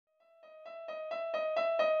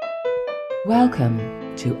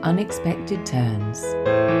Welcome to Unexpected Turns.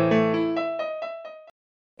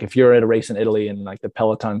 If you're at a race in Italy and like the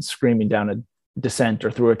peloton's screaming down a descent or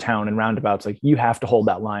through a town and roundabouts, like you have to hold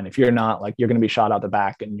that line. If you're not, like, you're going to be shot out the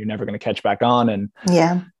back and you're never going to catch back on. And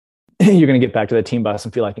yeah, you're going to get back to the team bus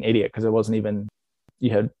and feel like an idiot because it wasn't even, you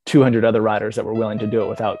had 200 other riders that were willing to do it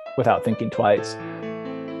without thinking twice.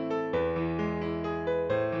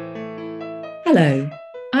 Hello,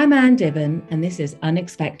 I'm Anne Dibbon, and this is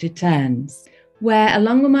Unexpected Turns, where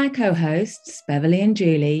along with my co-hosts, Beverly and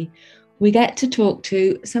Julie, we get to talk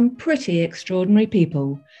to some pretty extraordinary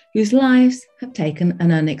people whose lives have taken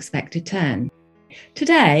an unexpected turn.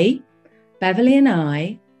 Today, Beverly and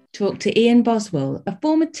I talk to Ian Boswell, a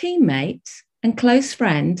former teammate and close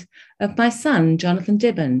friend of my son, Jonathan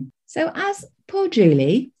Dibbon. So as poor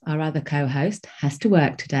Julie, our other co-host, has to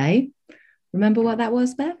work today, remember what that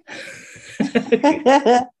was, Bev?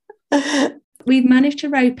 We've managed to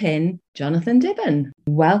rope in Jonathan Dibbon.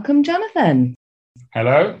 Welcome, Jonathan.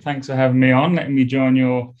 Hello, thanks for having me on, letting me join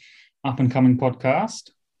your up-and-coming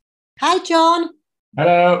podcast. Hi, John.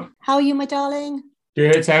 Hello. How are you, my darling?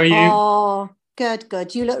 Good, how are you? Oh,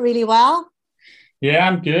 good. You look really well. Yeah,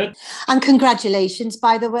 I'm good. And congratulations,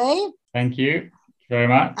 by the way. Thank you very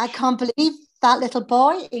much. I can't believe that little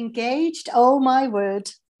boy engaged. Oh, my word.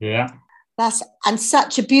 Yeah. And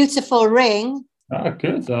such a beautiful ring. Oh,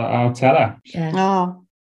 good. I'll tell her. Yeah. Oh.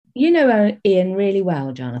 You know Ian really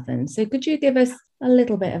well, Jonathan. So could you give us a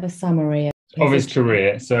little bit of a summary of his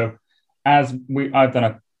career? So I've done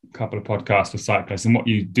a couple of podcasts with cyclists, and what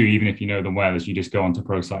you do, even if you know them well, is you just go onto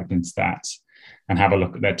Pro Cycling Stats and have a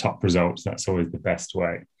look at their top results. That's always the best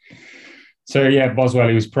way. So yeah, Boswell,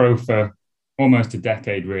 he was pro for almost a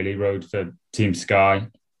decade, really. Rode for Team Sky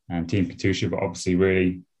and Team Katusha, but obviously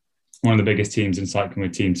really one of the biggest teams in cycling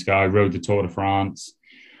with Team Sky. Rode the Tour de France,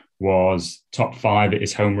 was top 5 at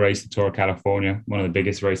his home race, the Tour of California, one of the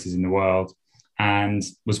biggest races in the world, and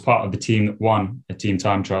was part of the team that won a team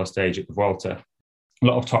time trial stage at the Vuelta. A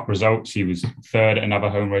lot of top results. He was third at another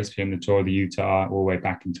home race for him, the Tour of the Utah, all the way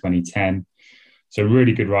back in 2010. So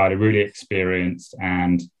really good rider, really experienced.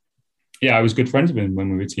 And yeah, I was good friends with him when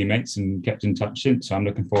we were teammates and kept in touch since. So I'm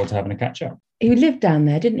looking forward to having a catch up. He lived down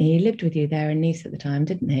there, didn't he? He lived with you there in Nice at the time,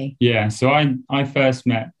 didn't he? Yeah, so I first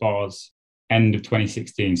met Bos end of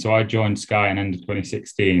 2016. So I joined Sky in end of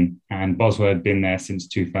 2016, and Boswell had been there since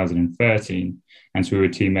 2013. And so we were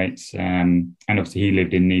teammates. And obviously he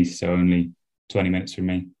lived in Nice, so only 20 minutes from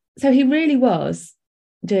me. So he really was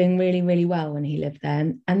doing really, really well when he lived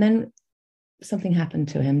there. And then something happened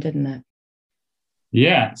to him, didn't it?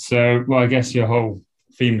 Yeah. So, well, I guess your whole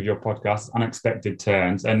theme of your podcast, Unexpected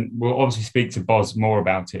Turns. And we'll obviously speak to Bos more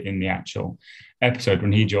about it in the actual episode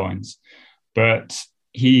when he joins. But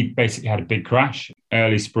he basically had a big crash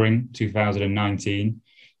early spring 2019.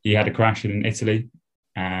 He had a crash in Italy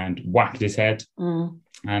and whacked his head.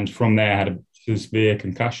 And from there had a severe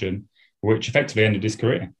concussion, which effectively ended his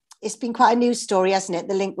career. It's been quite a news story, hasn't it?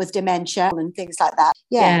 The link with dementia and things like that.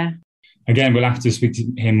 Yeah. Again, we'll have to speak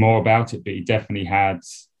to him more about it, but he definitely had,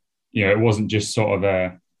 it wasn't just sort of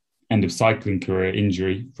a end of cycling career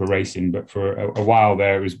injury for racing, but for a while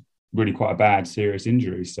there, it was really quite a bad, serious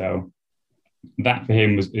injury. So that for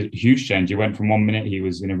him was a huge change. He went from 1 minute, he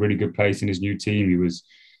was in a really good place in his new team. He was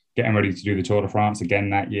getting ready to do the Tour de France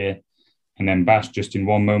again that year. And then bash, just in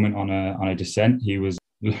one moment on a descent, he was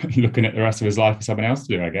looking at the rest of his life for something else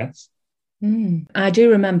to do, I guess. I do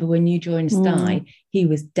remember when you joined Sky, he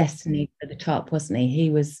was destined for the top, wasn't he? He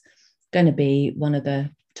was going to be one of the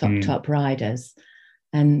top riders.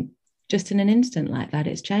 And just in an instant like that,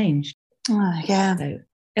 it's changed. Oh, yeah. So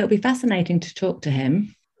it'll be fascinating to talk to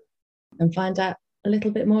him and find out a little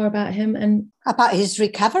bit more about him and about his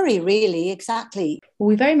recovery, really. Exactly. Well,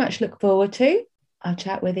 we very much look forward to our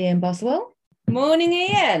chat with Ian Boswell. Morning,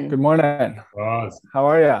 Ian. Good morning. Bos. How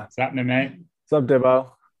are you? What's happening, mate? What's up,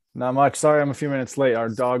 Dibbo? Not much. Sorry, I'm a few minutes late. Our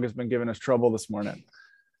dog has been giving us trouble this morning.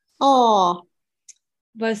 Oh.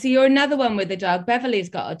 Well, so you're another one with a dog. Beverly's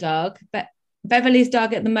got a dog, but Beverly's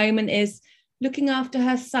dog at the moment is looking after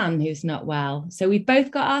her son who's not well. So we've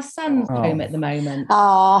both got our sons home at the moment.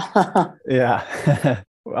 Oh. Yeah.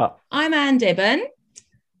 Well, I'm Anne Dibbon.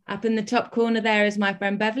 Up in the top corner there is my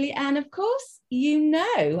friend Beverly. And of course, you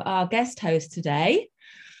know our guest host today,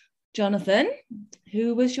 Jonathan,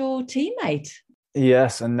 who was your teammate.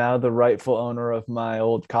 yes, and now the rightful owner of my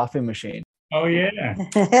old coffee machine. Oh, yeah.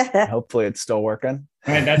 Hopefully it's still working.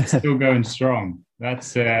 Right, that's still going strong.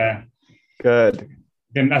 That's good.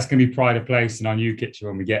 Then that's going to be pride of place in our new kitchen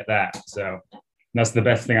when we get that. So that's the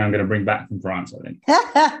best thing I'm going to bring back from France, I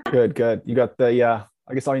think. Good. You got the,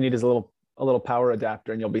 I guess all you need is a little power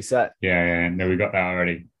adapter and you'll be set. Yeah. No, we got that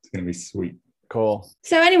already. going to be sweet. Cool.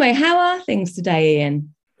 So anyway, how are things today,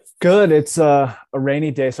 Ian? Good. It's a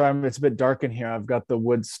rainy day, so it's a bit dark in here. I've got the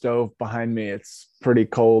wood stove behind me. It's pretty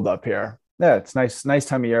cold up here. Yeah, it's nice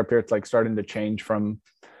time of year up here. It's like starting to change from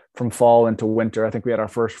fall into winter. I think we had our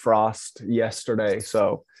first frost yesterday,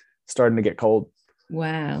 so it's starting to get cold.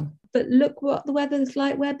 Wow. But look what the weather's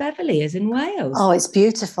like where Beverly is in Wales. Oh, it's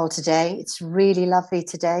beautiful today. It's really lovely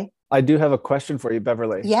today. I do have a question for you,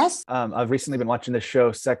 Beverly. Yes. I've recently been watching this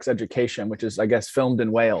show, Sex Education, which is, I guess, filmed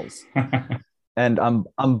in Wales. And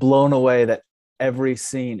I'm blown away that every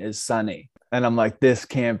scene is sunny. And I'm like, this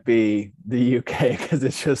can't be the UK, because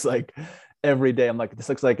it's just like every day I'm like, this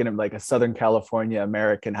looks like in like a Southern California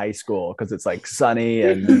American high school, because it's like sunny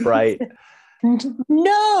and bright.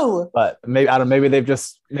 No. But maybe I don't know, maybe they've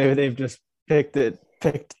just picked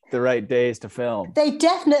the right days to film. They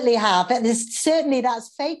definitely have. And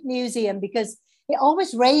that's fake news, Ian, because it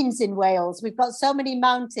always rains in Wales. We've got so many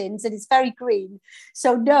mountains and it's very green.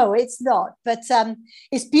 So no, it's not. But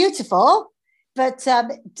it's beautiful, but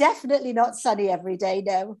definitely not sunny every day,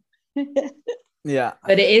 no. Yeah.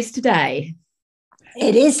 But it is today.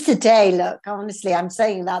 It is today. Look, honestly, I'm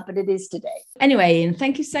saying that, but it is today. Anyway, Ian,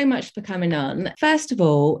 thank you so much for coming on. First of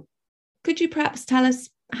all, could you perhaps tell us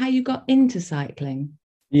how you got into cycling?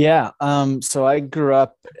 Yeah. So I grew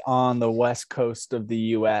up on the west coast of the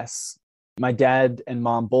US. My dad and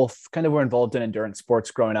mom both kind of were involved in endurance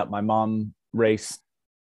sports growing up. My mom raced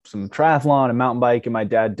some triathlon and mountain bike, and my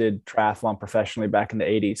dad did triathlon professionally back in the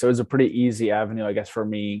 80s. So it was a pretty easy avenue, I guess, for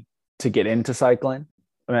me to get into cycling.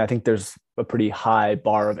 I mean, I think there's a pretty high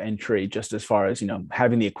bar of entry just as far as,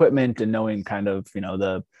 having the equipment and knowing kind of,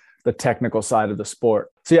 the technical side of the sport.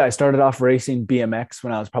 So yeah, I started off racing BMX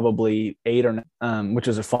when I was probably 8 or 9, which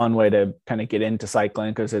is a fun way to kind of get into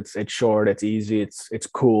cycling, because it's short, it's easy, it's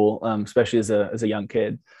cool, especially as a young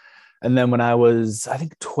kid. And then when I was, I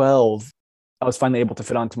think 12, I was finally able to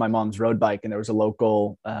fit onto my mom's road bike, and there was a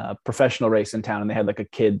local professional race in town, and they had like a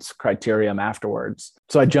kids criterium afterwards.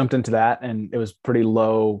 So I jumped into that, and it was pretty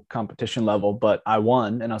low competition level, but I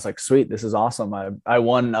won, and I was like, sweet, this is awesome. I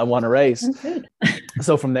won a race.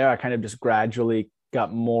 So from there, I kind of just gradually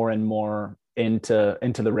got more and more into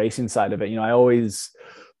the racing side of it. I always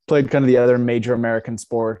played kind of the other major American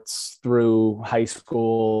sports through high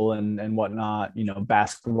school and whatnot,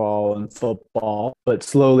 basketball and football. But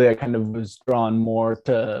slowly I kind of was drawn more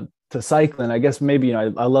to cycling. I guess maybe, I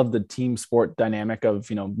love the team sport dynamic of,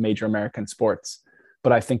 major American sports.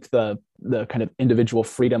 But I think the kind of individual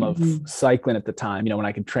freedom of cycling at the time, when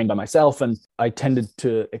I could train by myself, and I tended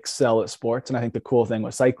to excel at sports. And I think the cool thing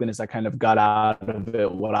with cycling is I kind of got out of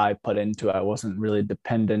it what I put into it. I wasn't really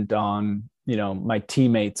dependent on, my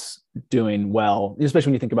teammates doing well, especially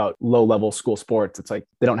when you think about low level school sports. It's like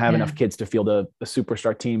they don't have enough kids to field a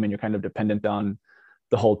superstar team, and you're kind of dependent on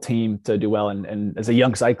the whole team to do well. And as a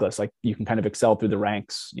young cyclist, like, you can kind of excel through the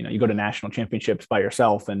ranks. You go to national championships by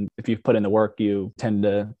yourself, and if you've put in the work, you tend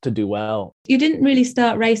to do well. You didn't really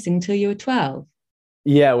start racing till you were 12.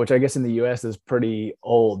 Yeah, which I guess in the US is pretty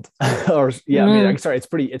old. Or yeah, I mean, I'm sorry, it's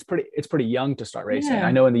pretty young to start racing. Yeah.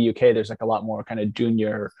 I know in the UK there's like a lot more kind of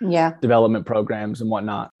junior development programs and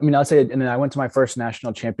whatnot. I mean, I'll say, and then I went to my first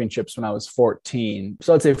national championships when I was 14.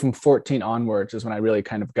 So I'd say from 14 onwards is when I really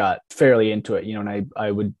kind of got fairly into it,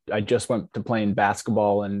 and I just went to playing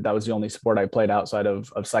basketball, and that was the only sport I played outside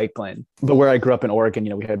of cycling. But where I grew up in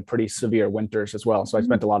Oregon, we had pretty severe winters as well. So I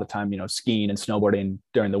spent a lot of time, skiing and snowboarding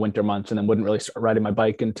during the winter months, and then wouldn't really start riding my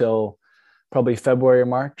bike until probably February or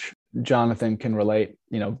March. Jonathan can relate.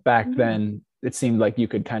 Back then it seemed like you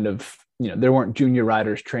could kind of, there weren't junior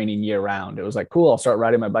riders training year round. It was like, cool, I'll start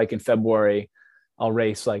riding my bike in February. I'll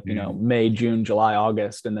race like, May, June, July,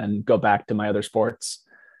 August, and then go back to my other sports,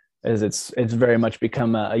 as it's very much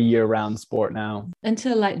become a year round sport now.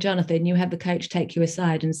 Until, like Jonathan, you had the coach take you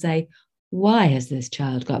aside and say, why has this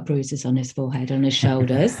child got bruises on his forehead, on his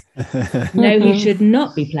shoulders? No, he should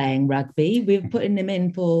not be playing rugby. We're putting him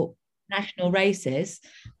in for national races.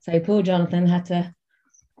 So poor Jonathan had to,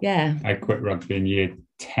 I quit rugby in year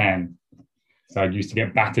 10. So I used to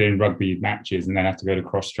get battered in rugby matches and then have to go to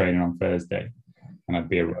cross training on Thursday. And I'd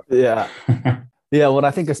be a rugby. Yeah. Yeah, well,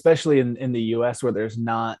 I think especially in the US, where there's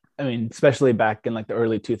not, I mean, especially back in like the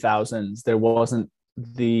early 2000s, there wasn't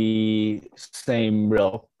the same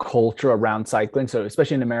real culture around cycling. So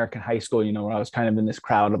especially in American high school, where I was kind of in this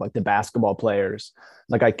crowd of like the basketball players,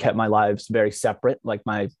 like I kept my lives very separate. Like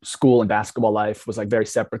my school and basketball life was like very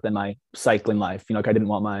separate than my cycling life. Like I didn't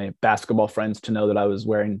want my basketball friends to know that I was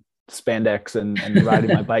wearing spandex and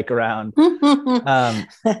riding my bike around.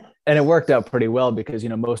 And it worked out pretty well because,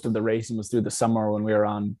 most of the racing was through the summer when we were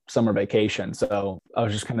on summer vacation. So I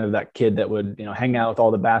was just kind of that kid that would, hang out with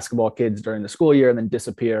all the basketball kids during the school year and then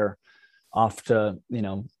disappear off to,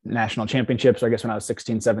 national championships. Or I guess when I was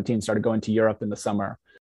 16, 17, started going to Europe in the summer.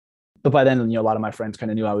 But by then, a lot of my friends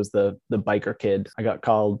kind of knew I was the biker kid. I got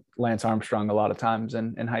called Lance Armstrong a lot of times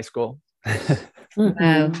in high school.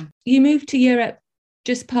 Wow. You moved to Europe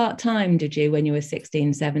just part-time, did you, when you were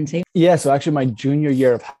 16, 17? Yeah, so actually my junior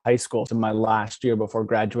year of high school, so my last year before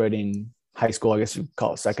graduating high school, I guess you'd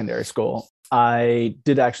call it secondary school, I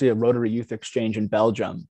did actually a Rotary Youth Exchange in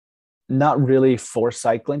Belgium. Not really for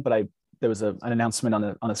cycling, but there was an announcement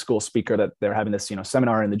on a school speaker that they're having this,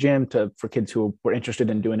 seminar in the gym for kids who were interested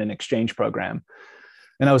in doing an exchange program.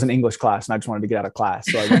 And I was in English class and I just wanted to get out of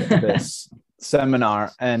class. So I went to this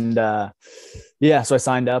seminar and so I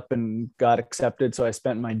signed up and got accepted. So I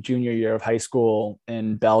spent my junior year of high school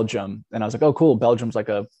in Belgium and I was like, oh, cool. Belgium's like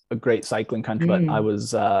a great cycling country. But I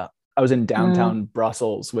was in downtown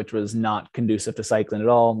Brussels, which was not conducive to cycling at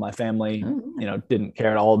all. My family, didn't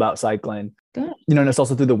care at all about cycling. Good. And it's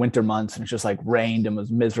also through the winter months and it's just like rained and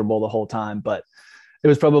was miserable the whole time. But it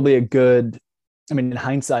was probably in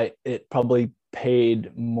hindsight, it probably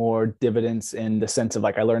paid more dividends in the sense of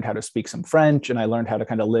like I learned how to speak some French and I learned how to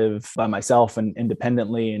kind of live by myself and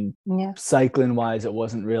independently. And cycling wise, it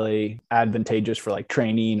wasn't really advantageous for like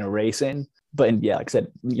training or racing. But like I said,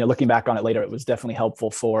 looking back on it later, it was definitely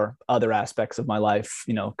helpful for other aspects of my life,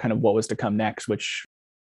 kind of what was to come next, which,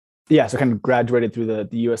 so kind of graduated through the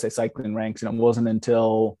USA cycling ranks. And it wasn't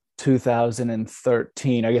until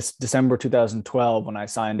 2013, I guess December 2012, when I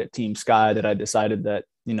signed at Team Sky that I decided that,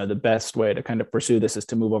 the best way to kind of pursue this is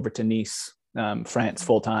to move over to Nice, France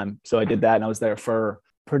full time. So I did that and I was there for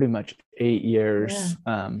pretty much 8 years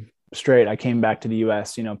straight. I came back to the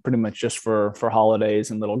US, pretty much just for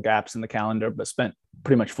holidays and little gaps in the calendar, but spent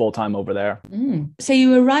pretty much full time over there. So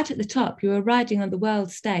you were right at the top. You were riding on the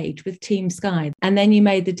world stage with Team Sky. And then you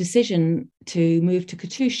made the decision to move to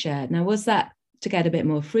Katusha. Now, was that to get a bit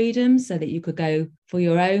more freedom so that you could go for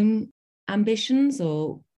your own ambitions,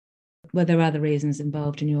 or were there other reasons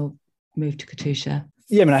involved in your move to Katusha?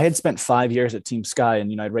 Yeah, I had spent 5 years at Team Sky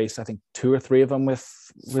and, I'd raced, I think 2 or 3 of them with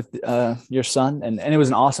your son. And it was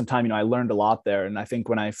an awesome time. I learned a lot there. And I think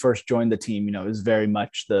when I first joined the team, it was very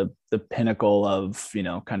much the pinnacle of,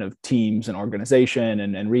 kind of teams and organization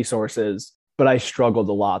and resources. But I struggled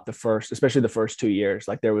a lot especially the first 2 years.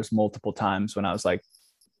 Like there was multiple times when I was like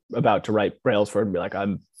about to write Brailsford and be like,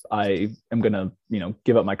 I am going to,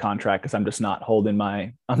 give up my contract because I'm just not holding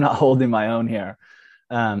my own here.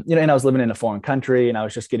 And I was living in a foreign country and I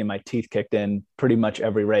was just getting my teeth kicked in pretty much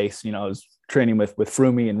every race. I was training with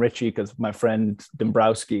Froome and Richie because my friend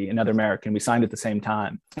Dombrowski, another American, we signed at the same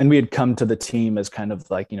time. And we had come to the team as kind of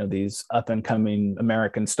like, these up and coming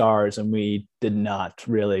American stars. And we did not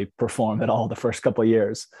really perform at all the first couple of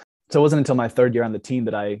years. So it wasn't until my 3rd year on the team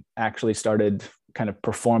that I actually started kind of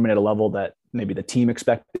performing at a level that maybe the team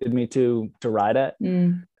expected me to ride at.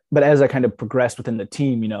 But as I kind of progressed within the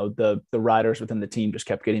team, the riders within the team just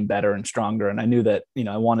kept getting better and stronger. And I knew that,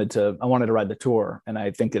 I wanted to ride the Tour. And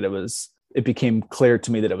I think that it became clear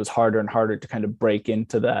to me that it was harder and harder to kind of break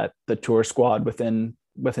into the Tour squad within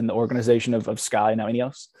the organization of Sky, now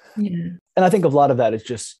Ineos. Yeah. And I think a lot of that is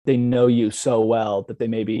just, they know you so well that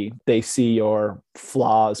they see your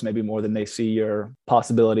flaws maybe more than they see your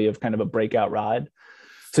possibility of kind of a breakout ride.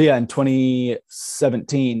 So in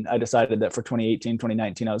 2017, I decided that for 2018,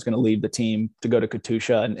 2019, I was going to leave the team to go to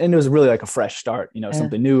Katusha. And it was really like a fresh start,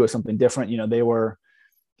 something new or something different. They were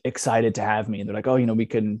excited to have me. They're like, oh,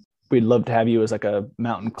 we'd love to have you as like a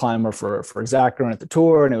mountain climber for Zachron at the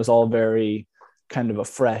Tour. And it was all very kind of a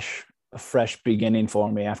fresh beginning for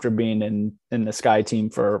me after being in the Sky team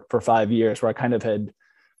for 5 years, where I kind of had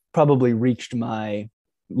probably reached my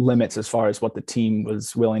limits as far as what the team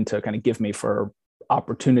was willing to kind of give me for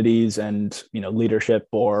opportunities and, leadership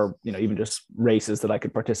or, even just races that I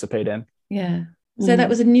could participate in. Yeah. So that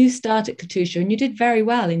was a new start at Katusha and you did very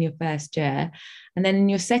well in your first year. And then in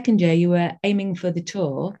your second year, you were aiming for the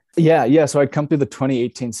Tour. Yeah. So I'd come through the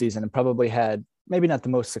 2018 season and probably had maybe not the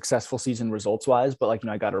most successful season results wise, but like,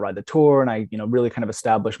 I got to ride the Tour and I, really kind of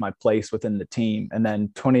established my place within the team. And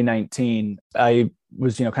then 2019, I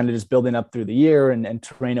was, kind of just building up through the year and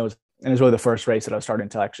Tirreno was, and it was really the first race that I was starting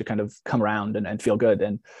to actually kind of come around and feel good.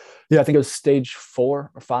 And I think it was stage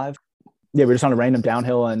 4 or 5. We were just on a random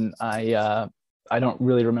downhill and I don't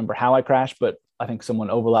really remember how I crashed, but I think someone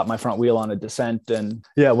overlapped my front wheel on a descent and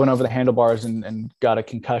went over the handlebars and got a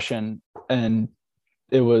concussion. And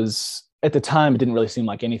it was, at the time, it didn't really seem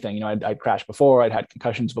like anything. I'd crashed before, I'd had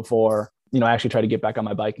concussions before, I actually tried to get back on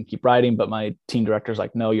my bike and keep riding, but my team director's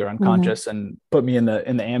like, no, you're unconscious, and put me in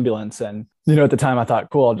the ambulance. And, at the time I thought,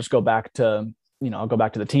 cool, I'll just go back to, I'll go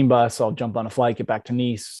back to the team bus. I'll jump on a flight, get back to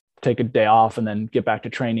Nice, take a day off, and then get back to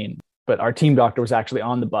training. But our team doctor was actually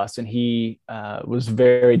on the bus, and he was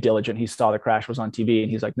very diligent. He saw the crash was on TV, and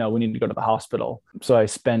he's like, no, we need to go to the hospital. So I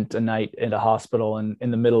spent a night in a hospital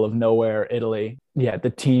in the middle of nowhere, Italy. Yeah, the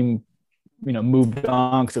team moved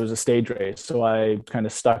on because it was a stage race. So I kind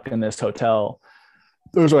of stuck in this hotel.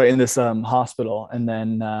 It was right in this hospital. And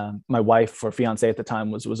then my wife or fiance at the time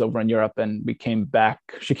was over in Europe, and we came back.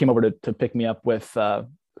 She came over to pick me up with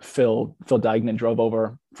Phil Deignan drove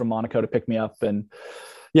over from Monaco to pick me up. And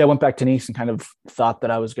I went back to Nice and kind of thought that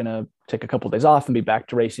I was going to take a couple of days off and be back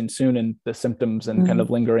to racing soon. And the symptoms and kind of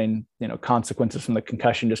lingering, consequences from the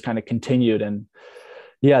concussion just kind of continued. And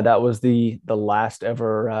that was the last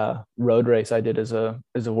ever road race I did as a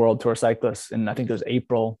World Tour cyclist. And I think it was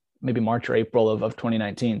April, maybe March or April of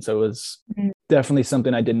 2019. So it was definitely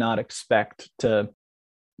something I did not expect to.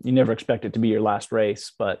 You never expect it to be your last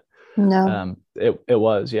race, but no, it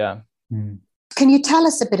was, yeah. Can you tell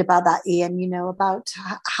us a bit about that, Ian, about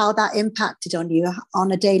how that impacted on you on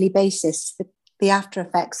a daily basis, the after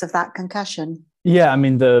effects of that concussion? Yeah, I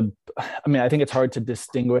think it's hard to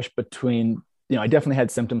distinguish between, I definitely had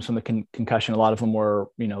symptoms from the concussion. A lot of them were,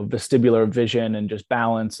 vestibular vision and just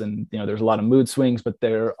balance. And, there's a lot of mood swings, but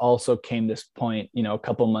there also came this point, a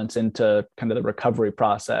couple months into kind of the recovery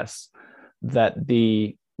process, that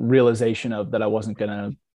the realization of that I wasn't going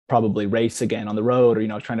to probably race again on the road,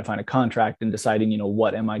 or, trying to find a contract and deciding,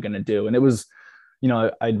 what am I going to do? And it was,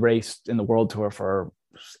 I'd raced in the World Tour for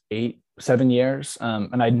 7 years.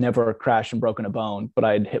 And I'd never crashed and broken a bone, but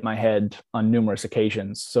I'd hit my head on numerous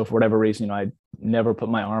occasions. So for whatever reason, I'd never put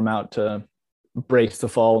my arm out to brace the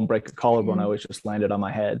fall and break a collarbone. I always just landed on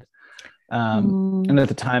my head. And at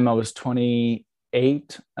the time I was 28.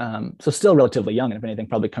 So still relatively young. And if anything,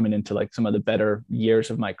 probably coming into like some of the better years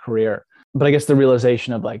of my career. But I guess the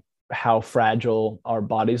realization of like how fragile our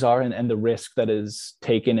bodies are, and the risk that is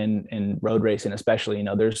taken in road racing, especially,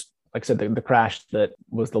 there's, like I said, the crash that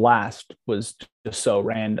was the last was just so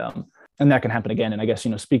random, and that can happen again. And I guess,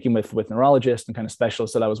 speaking with neurologists and kind of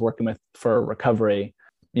specialists that I was working with for recovery,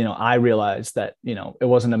 I realized that, it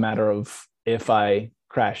wasn't a matter of if I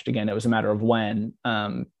crashed again, it was a matter of when,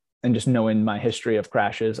 and just knowing my history of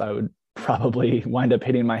crashes, I would probably wind up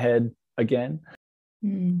hitting my head again.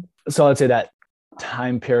 So I'd say that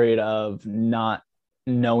time period of not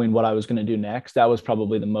knowing what I was going to do next, that was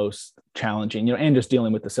probably the most challenging, and just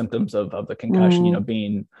dealing with the symptoms of the concussion,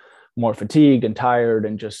 being more fatigued and tired,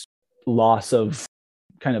 and just loss of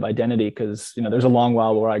kind of identity. Because, there's a long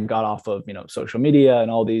while where I got off of, social media and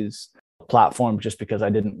all these platforms, just because I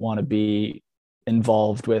didn't want to be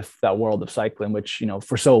involved with that world of cycling, which,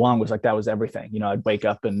 for so long was like, that was everything. I'd wake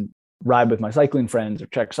up and ride with my cycling friends or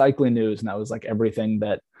check cycling news. And that was like everything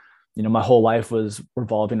that, my whole life was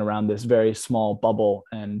revolving around this very small bubble.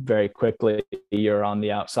 And very quickly you're on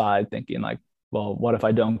the outside thinking like, well, what if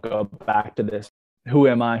I don't go back to this? Who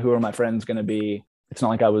am I? Who are my friends going to be? It's not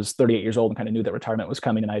like I was 38 years old and kind of knew that retirement was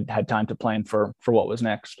coming, and I had time to plan for what was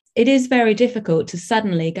next. It is very difficult to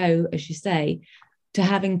suddenly go, as you say, to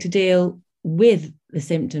having to deal with the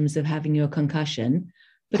symptoms of having your concussion,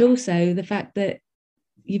 but also the fact that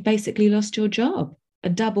you basically lost your job. A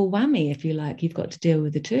double whammy, if you like. You've got to deal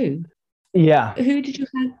with the two. Yeah. Who did you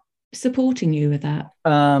have supporting you with that?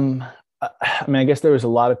 I guess there was a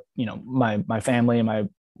lot of, my family and my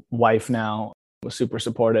wife now was super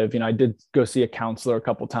supportive. I did go see a counselor a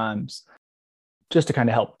couple times just to kind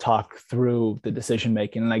of help talk through the decision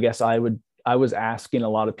making. And I guess I was asking a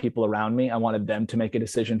lot of people around me. I wanted them to make a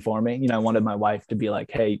decision for me. I wanted my wife to be like,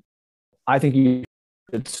 hey, I think you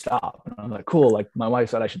should stop. And I'm like, cool. Like my wife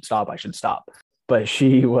said I should stop. But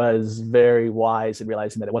she was very wise in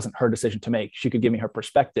realizing that it wasn't her decision to make. She could give me her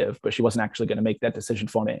perspective, but she wasn't actually going to make that decision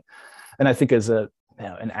for me. And I think as an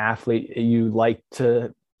athlete, you like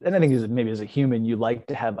to, and I think maybe as a human, you like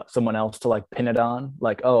to have someone else to like pin it on.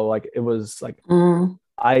 Like, oh, like it was like,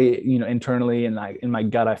 I, internally and in my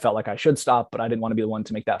gut, I felt like I should stop, but I didn't want to be the one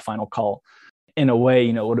to make that final call. In a way,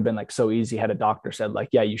 it would have been like so easy had a doctor said like,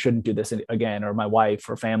 yeah, you shouldn't do this again, or my wife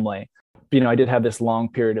or family. I did have this long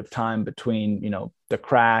period of time between, the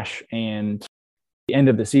crash and the end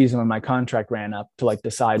of the season when my contract ran up to like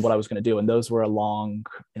decide what I was going to do. And those were a long,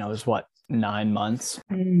 it was 9 months.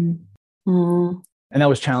 And that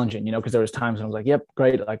was challenging, because there was times when I was like, yep,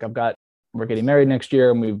 great. Like we're getting married next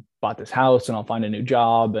year and we bought this house and I'll find a new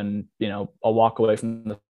job and, I'll walk away from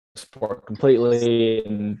the sport completely.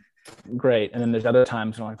 And great. And then there's other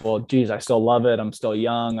times I'm like, well, geez, I still love it. I'm still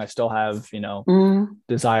young. I still have,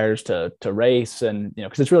 desires to race. And,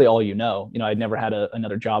 because it's really all, I'd never had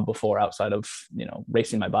another job before outside of,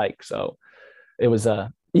 racing my bike. So it was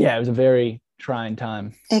a very trying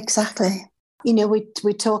time. Exactly.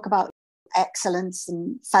 We talk about excellence,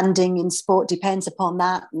 and funding in sport depends upon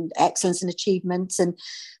that, and excellence and achievements, and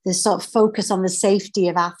the sort of focus on the safety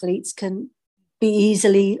of athletes can be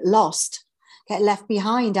easily lost, get left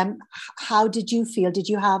behind. How did you feel? Did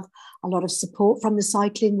you have a lot of support from the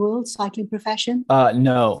cycling profession?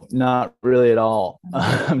 No, not really at all,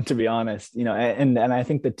 to be honest. And I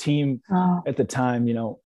think the team at the time,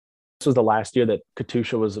 this was the last year that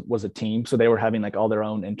Katusha was a team, so they were having like all their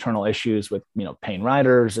own internal issues with paying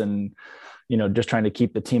riders and just trying to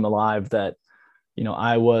keep the team alive. That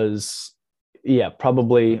I was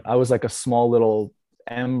like a small little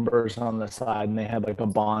embers on the side, and they had like a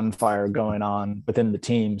bonfire going on within the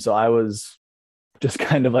team. So I was just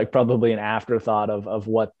kind of like probably an afterthought of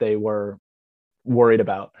what they were worried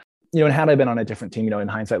about. And had I been on a different team, in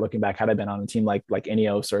hindsight looking back, had I been on a team like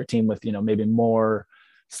Ineos, or a team with maybe more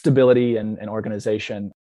stability and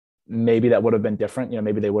organization, maybe that would have been different.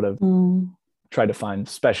 Maybe they would have tried to find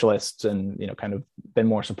specialists and kind of been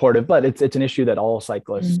more supportive. But it's an issue that all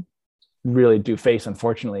cyclists really do face,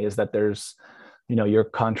 unfortunately, is that there's your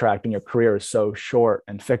contract and your career is so short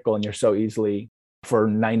and fickle, and you're so easily, for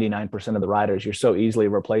 99% of the riders, you're so easily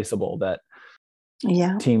replaceable that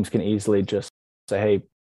teams can easily just say, hey,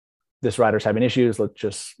 this rider's having issues, let's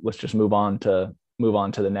just move on to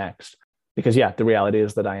the next. Because the reality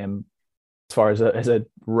is that I am, as far as a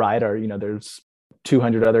rider, there's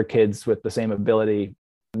 200 other kids with the same ability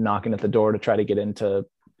knocking at the door to try to get into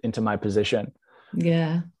my position.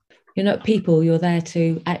 Yeah. You're not people, you're there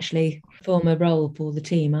to actually form a role for the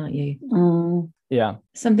team, aren't you? Yeah.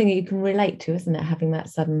 Something that you can relate to, isn't it? Having that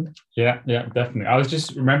sudden. Yeah, definitely. I was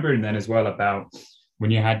just remembering then as well about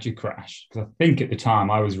when you had your crash, because I think at the time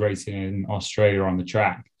I was racing in Australia on the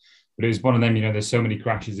track, but it was one of them, there's so many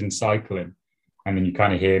crashes in cycling, and then you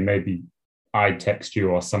kind of hear, maybe I text you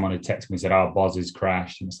or someone had texted me and said, oh, Boz has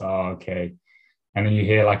crashed, and it's like, oh, okay. And then you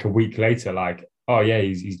hear like a week later, like, oh yeah,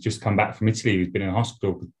 he's just come back from Italy, he's been in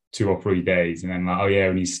hospital for 2 or 3 days, and then like, oh yeah,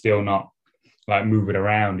 and he's still not like moving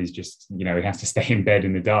around, he's just, he has to stay in bed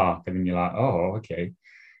in the dark. And then you're like, oh, okay.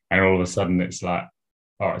 And all of a sudden it's like,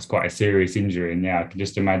 oh, it's quite a serious injury. And I can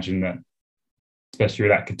just imagine that, especially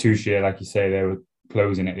with that Katusha, like you say, they were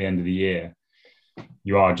closing at the end of the year,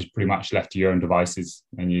 you are just pretty much left to your own devices,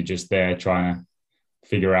 and you're just there trying to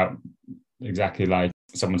figure out, exactly like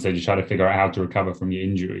someone said, you try to figure out how to recover from your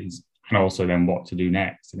injuries, and also then what to do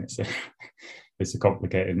next. And it's a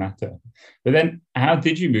complicated matter. But then how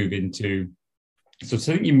did you move into, so I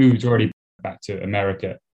think you moved already back to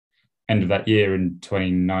America end of that year in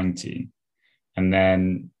 2019, and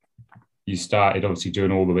then you started obviously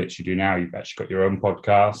doing all the bits you do now. You've actually got your own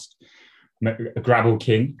podcast, Gravel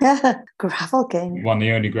King. Gravel King. Won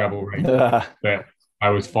the only gravel race that I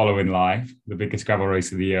was following live, the biggest gravel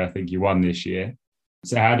race of the year. I think you won this year.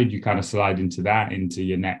 So how did you kind of slide into that, into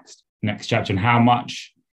your next chapter, and how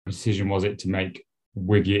much decision was it to make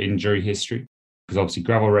with your injury history? Because obviously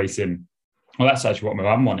gravel racing, well, that's actually what my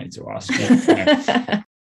mum wanted to ask you.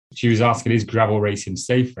 She was asking, is gravel racing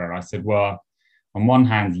safer? And I said, well, on one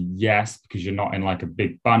hand, yes, because you're not in like a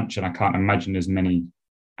big bunch, and I can't imagine as many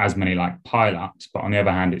like pile-ups. But on the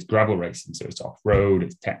other hand, it's gravel racing, so it's off-road,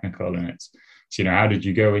 it's technical, and it's, so, how did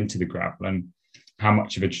you go into the gravel, and how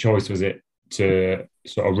much of a choice was it to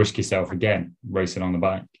sort of risk yourself again racing on the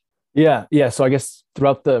bike? Yeah. So I guess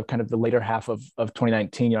throughout the kind of the later half of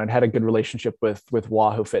 2019, I'd had a good relationship with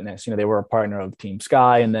Wahoo Fitness. They were a partner of Team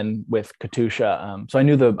Sky, and then with Katusha. So I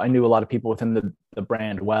knew a lot of people within the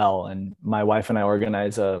brand well, and my wife and I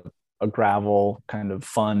organize a gravel kind of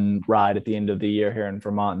fun ride at the end of the year here in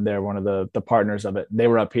Vermont, and they're one of the partners of it. They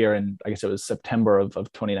were up here in, I guess it was September of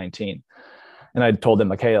 2019, and I told them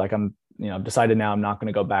like, hey, like I'm decided now I'm not going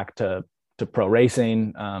to go back to pro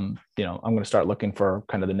racing. I'm going to start looking for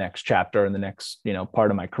kind of the next chapter and the next, part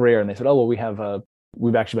of my career. And they said, oh, well,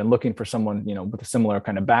 we've actually been looking for someone, with a similar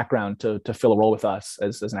kind of background to fill a role with us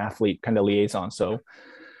as an athlete kind of liaison. So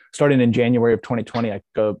starting in January of 2020, I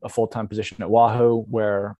took a full-time position at Wahoo,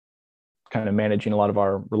 where kind of managing a lot of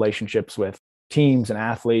our relationships with teams and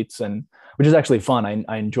athletes, and which is actually fun.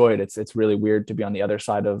 I enjoy it. It's really weird to be on the other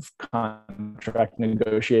side of contract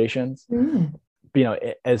negotiations.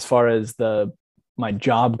 As far as my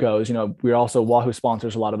job goes, we're also, Wahoo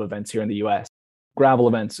sponsors a lot of events here in the US, gravel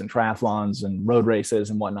events and triathlons and road races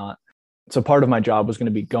and whatnot. So part of my job was going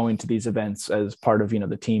to be going to these events as part of,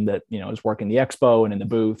 the team that, is working the expo and in the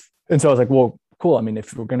booth. And so I was like, well, cool. I mean,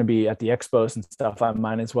 if we're going to be at the expos and stuff, I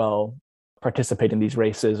might as well participate in these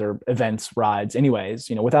races or events, rides anyways,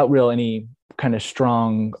 without real any kind of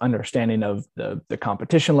strong understanding of the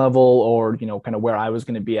competition level or, kind of where I was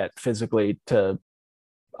going to be at physically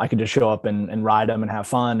I could just show up and ride them and have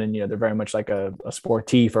fun. And, they're very much like a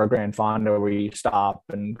sportif or a Grand Fonda where we stop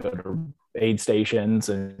and go to aid stations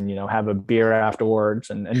and, have a beer afterwards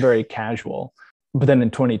and very casual. But then in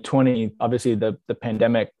 2020, obviously the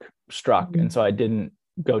pandemic struck. Mm-hmm. And so I didn't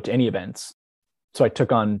go to any events. So I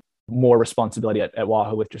took on more responsibility at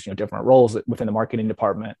Wahoo with just, different roles within the marketing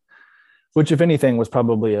department, which if anything was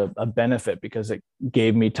probably a benefit because it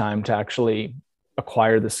gave me time to actually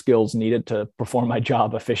acquire the skills needed to perform my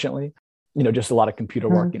job efficiently. Just a lot of computer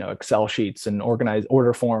work, Excel sheets and organized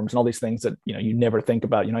order forms and all these things that, you never think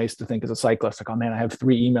about. I used to think as a cyclist, like, oh man, I have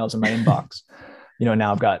 3 emails in my inbox.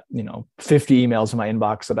 Now I've got, 50 emails in my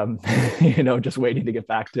inbox that I'm, just waiting to get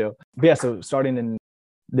back to. But yeah, so starting in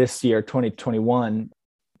this year, 2021,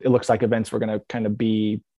 it looks like events were going to kind of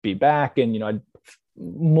be back. And, I'd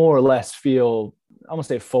more or less feel, I won't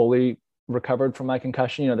say fully recovered from my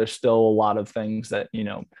concussion. There's still a lot of things that,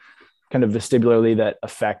 kind of vestibularly that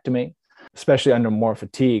affect me, especially under more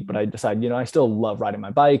fatigue. But I decided, I still love riding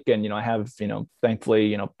my bike. And, I have,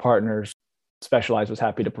 thankfully, partners. Specialized was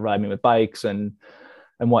happy to provide me with bikes and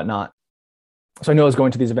whatnot. So I knew I was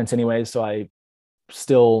going to these events anyways. So I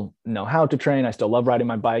still know how to train. I still love riding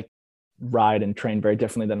my bike, ride and train very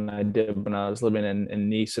differently than I did when I was living in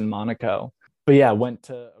Nice and Monaco. But yeah, I went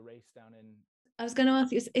to a race down in... I was going to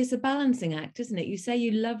ask you, it's a balancing act, isn't it? You say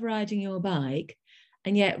you love riding your bike,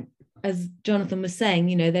 and yet, as Jonathan was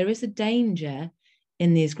saying, there is a danger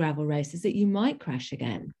in these gravel races that you might crash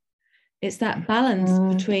again. It's that balance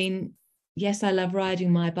between, yes, I love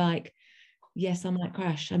riding my bike. Yes, I might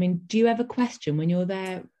crash. I mean, do you ever question when you're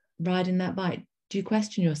there riding that bike? Do you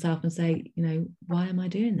question yourself and say, why am I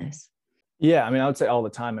doing this? Yeah, I mean, I would say all the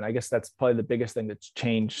time. And I guess that's probably the biggest thing that's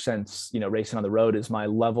changed since, racing on the road is my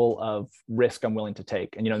level of risk I'm willing to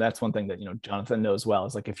take. And, that's one thing that, Jonathan knows well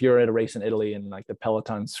is like, if you're at a race in Italy and like the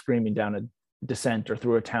peloton's screaming down a descent or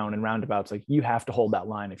through a town and roundabouts, like you have to hold that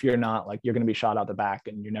line. If you're not, like, you're going to be shot out the back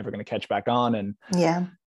and you're never going to catch back on. And yeah,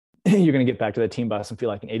 you're going to get back to the team bus and feel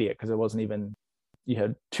like an idiot because it wasn't even, you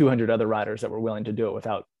had 200 other riders that were willing to do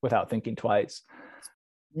it without thinking twice.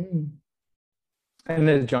 And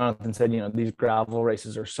as Jonathan said, these gravel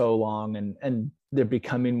races are so long and they're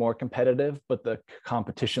becoming more competitive, but the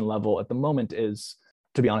competition level at the moment is,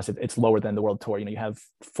 to be honest, it's lower than the World Tour. You have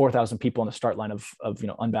 4,000 people on the start line of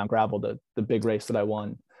Unbound Gravel, the big race that I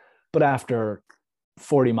won. But after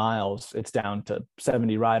 40 miles, it's down to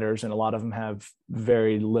 70 riders, and a lot of them have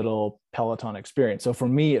very little Peloton experience. So for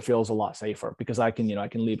me, it feels a lot safer because I can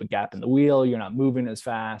leave a gap in the wheel. You're not moving as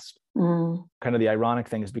fast. Kind of the ironic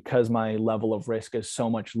thing is because my level of risk is so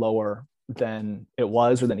much lower than it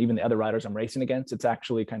was, or than even the other riders I'm racing against, it's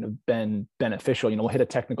actually kind of been beneficial. We'll hit a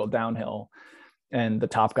technical downhill and the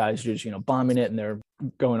top guys are just, bombing it and they're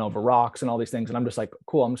going over rocks and all these things. And I'm just like,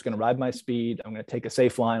 cool, I'm just going to ride my speed. I'm going to take a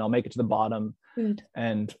safe line. I'll make it to the bottom. Good.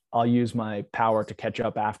 And I'll use my power to catch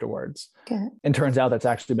up afterwards. Good. And turns out that's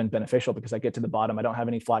actually been beneficial because I get to the bottom. I don't have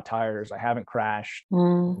any flat tires. I haven't crashed.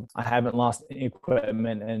 I haven't lost any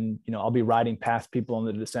equipment. And, I'll be riding past people on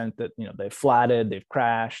the descent that, they've flatted, they've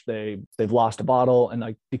crashed, they've lost a bottle. And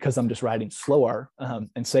like, because I'm just riding slower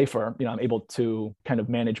and safer, I'm able to kind of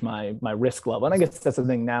manage my risk level. And I guess that's the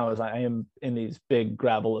thing now is I am in these big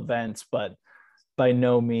gravel events, but by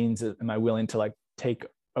no means am I willing to like take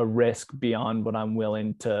a risk beyond what I'm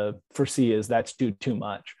willing to foresee is that's too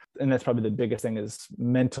much. And that's probably the biggest thing is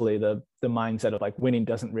mentally the mindset of like winning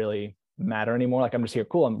doesn't really matter anymore. Like I'm just here,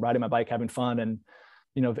 cool, I'm riding my bike, having fun. And,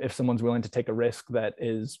 if someone's willing to take a risk that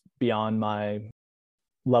is beyond my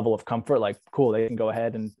level of comfort, like cool, they can go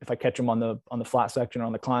ahead. And if I catch them on the flat section or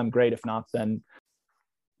on the climb, great. If not, then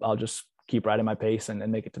I'll just keep riding my pace and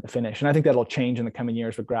make it to the finish. And I think that'll change in the coming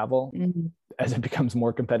years with gravel as it becomes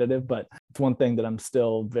more competitive. But it's one thing that I'm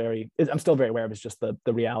still very aware of is just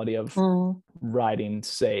the reality of riding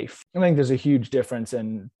safe. I think there's a huge difference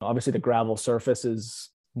in obviously the gravel surface is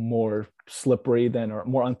more slippery or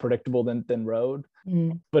more unpredictable than road.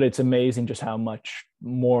 But it's amazing just how much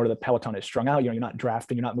more the peloton is strung out. You're not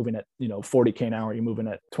drafting, you're not moving at 40k an hour, you're moving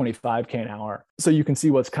at 25k an hour. So you can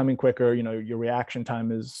see what's coming quicker. Your reaction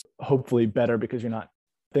time is hopefully better because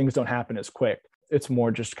things don't happen as quick. It's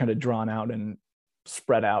more just kind of drawn out and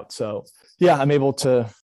spread out. So yeah, I'm able to.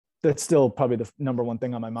 That's still probably the number one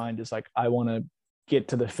thing on my mind is like I want to get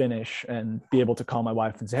to the finish and be able to call my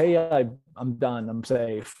wife and say, hey, I'm done, I'm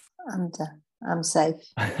safe. I'm done. I'm safe.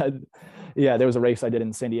 Yeah, there was a race I did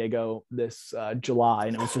in San Diego this July,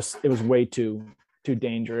 and it was way too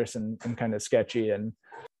dangerous and kind of sketchy, and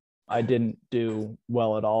I didn't do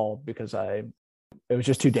well at all because it was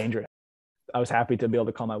just too dangerous. I was happy to be able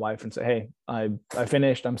to call my wife and say, hey, I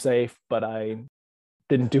finished, I'm safe, but I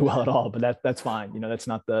didn't do well at all. But that's fine. That's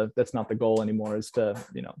not the goal anymore, is to,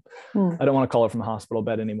 I don't want to call her from the hospital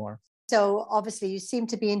bed anymore. So obviously you seem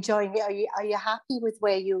to be enjoying it. Are you happy with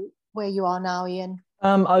where you are now, Ian?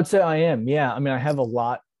 I would say I am. Yeah. I mean, I have a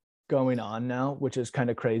lot going on now, which is kind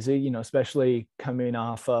of crazy, especially coming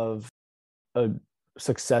off of a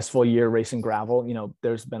successful year racing gravel.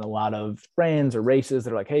 There's been a lot of brands or races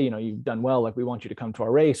that are like, hey, you've done well, like we want you to come to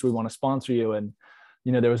our race, we want to sponsor you. And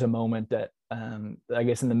there was a moment that I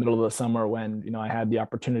guess in the middle of the summer when I had the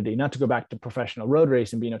opportunity not to go back to professional road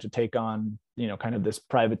racing, but to take on kind of this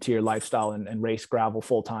privateer lifestyle and race gravel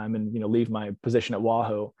full time, and leave my position at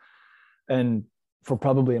Wahoo. And for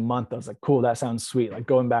probably a month I was like, cool, that sounds sweet, like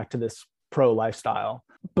going back to this pro lifestyle.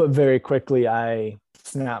 But very quickly I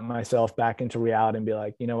snap myself back into reality and be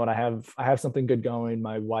like, you know what, I have something good going.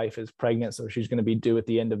 My wife is pregnant, so she's going to be due at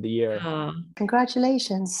the end of the year.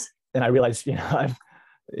 Congratulations. And I realized,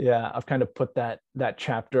 I've kind of put that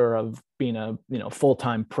chapter of being a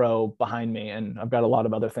full-time pro behind me, and I've got a lot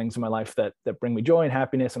of other things in my life that bring me joy and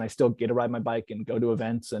happiness, and I still get to ride my bike and go to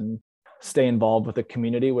events and stay involved with the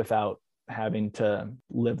community without having to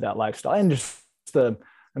live that lifestyle. And just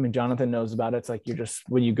Jonathan knows about it. It's like,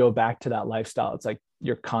 when you go back to that lifestyle, it's like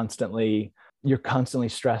you're constantly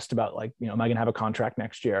stressed about, like, am I going to have a contract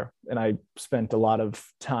next year? And I spent a lot of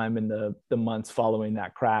time in the months following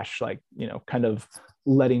that crash, like, kind of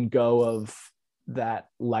letting go of that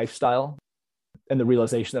lifestyle and the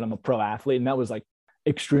realization that I'm a pro athlete. And that was like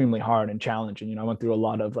extremely hard and challenging. I went through a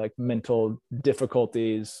lot of like mental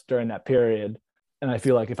difficulties during that period. And I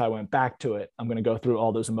feel like if I went back to it, I'm going to go through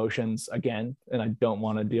all those emotions again, and I don't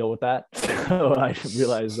want to deal with that. So I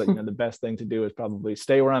realized that, the best thing to do is probably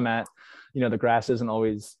stay where I'm at. The grass isn't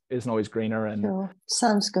always greener, and sure.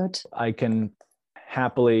 Sounds good. I can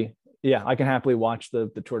happily watch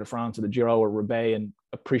the Tour de France or the Giro or Roubaix and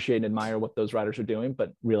appreciate and admire what those riders are doing,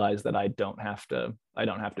 but realize that I don't have to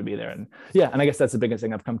be there. And I guess that's the biggest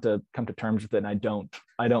thing. I've come to terms with it, and I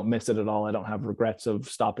don't miss it at all. I don't have regrets of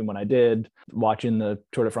stopping when I did. Watching the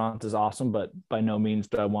Tour de France is awesome, but by no means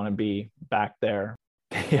do I want to be back there,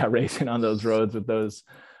 racing on those roads with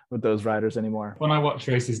those riders anymore. When I watch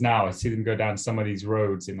races now, I see them go down some of these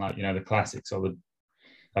roads in, like, the classics or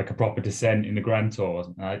like a proper descent in the Grand Tour.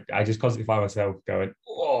 I just constantly find myself going,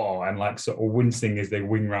 oh, and like sort of wincing as they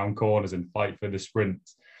wing round corners and fight for the sprint.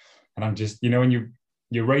 And I'm just, when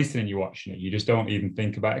you're racing and you're watching it, you just don't even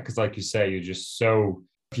think about it. Because like you say, you're just so,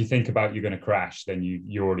 if you think about you're going to crash, then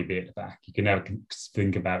you already be at the back. You can never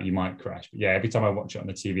think about you might crash. But every time I watch it on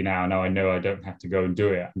the TV now I know I don't have to go and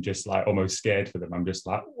do it. I'm just like almost scared for them. I'm just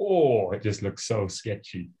like, oh, it just looks so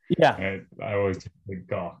sketchy. Yeah. I always think,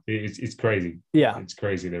 God, it's crazy. Yeah. It's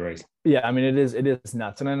crazy, the race. Yeah. I mean, it is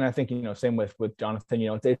nuts. And then I think, same with Jonathan,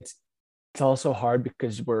 it's also hard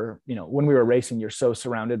because we're, when we were racing, you're so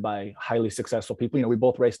surrounded by highly successful people. We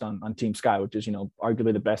both raced on Team Sky, which is,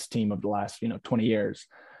 arguably the best team of the last, 20 years.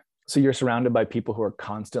 So you're surrounded by people who are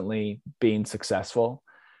constantly being successful.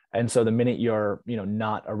 And so the minute you're,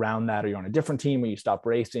 not around that, or you're on a different team, or you stop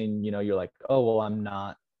racing, you're like, oh, well, I'm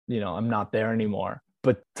not there anymore.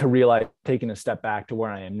 But to realize, taking a step back to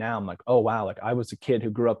where I am now, I'm like, oh, wow, like I was a kid who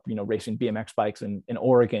grew up, racing BMX bikes in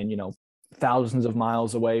Oregon, thousands of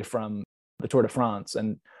miles away from the Tour de France.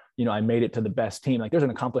 And, I made it to the best team. Like there's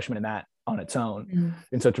an accomplishment in that on its own. Mm.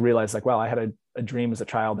 And so to realize, like, wow, I had a dream as a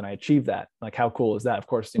child and I achieved that. Like, how cool is that? Of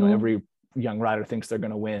course, every young rider thinks they're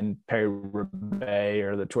going to win Paris-Roubaix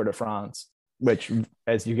or the Tour de France, which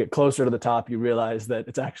as you get closer to the top, you realize that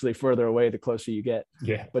it's actually further away the closer you get.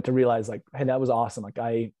 Yeah. But to realize, like, hey, that was awesome. Like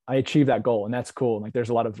I achieved that goal, and that's cool. And like, there's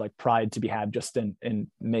a lot of like pride to be had just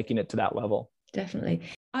in making it to that level. Definitely.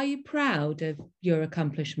 Are you proud of your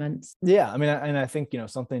accomplishments? Yeah. I mean, and I think,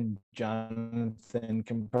 something Jonathan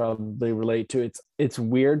can probably relate to. It's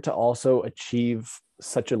weird to also achieve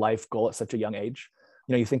such a life goal at such a young age.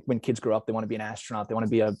 You think when kids grow up, they want to be an astronaut, they want to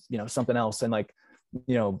be a, something else. And like,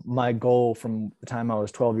 my goal from the time I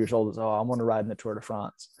was 12 years old is, I want to ride in the Tour de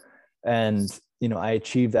France. And, I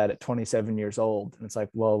achieved that at 27 years old. And it's like,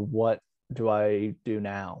 well, what do I do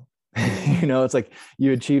now? It's like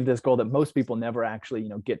you achieve this goal that most people never actually,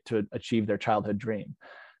 get to achieve their childhood dream.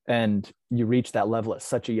 And you reach that level at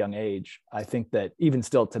such a young age. I think that even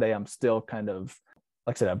still today, I'm still kind of,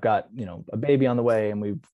 like I said, I've got, a baby on the way, and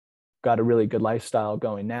we've got a really good lifestyle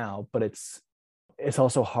going now, but it's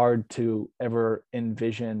also hard to ever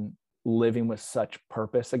envision living with such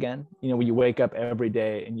purpose again. When you wake up every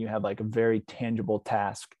day and you have like a very tangible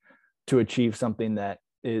task to achieve something that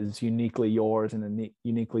is uniquely yours and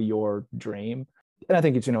uniquely your dream. And I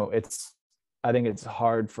think it's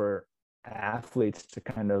hard for athletes to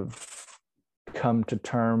kind of come to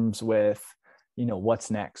terms with, what's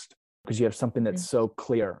next, because you have something that's so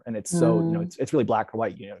clear and it's so, it's really black or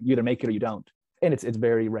white. You either make it or you don't. And it's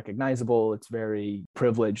very recognizable. It's very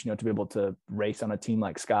privileged, to be able to race on a team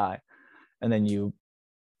like Sky. And then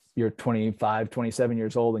you're 25, 27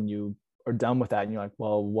 years old and you are done with that. And you're like,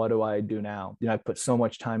 well, what do I do now? I put so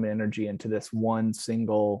much time and energy into this one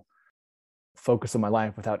single focus of my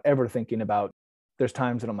life without ever thinking about, there's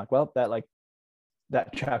times that I'm like, well,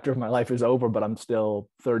 that chapter of my life is over, but I'm still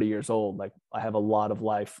 30 years old. Like I have a lot of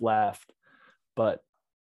life left, but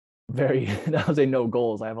I would say no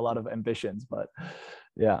goals. I have a lot of ambitions, but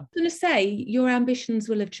yeah. I was going to say your ambitions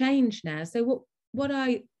will have changed now. So what are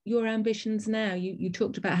your ambitions now? You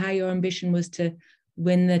talked about how your ambition was to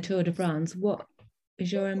win the Tour de France. What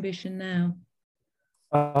is your ambition now?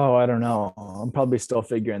 Oh, I don't know. I'm probably still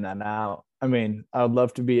figuring that out. I mean, I would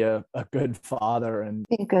love to be a good father and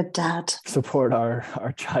be a good dad, support our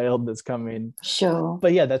child that's coming. Sure.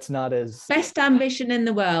 But yeah, that's not as best ambition in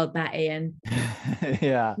the world, that, Ian.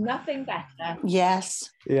 Yeah. Nothing better. Yes.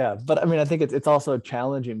 Yeah. But I mean, I think it's also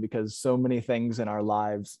challenging because so many things in our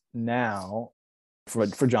lives now, for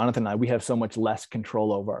Jonathan and I, we have so much less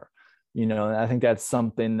control over, and I think that's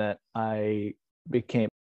something that I became.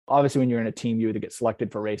 Obviously, when you're in a team, you either get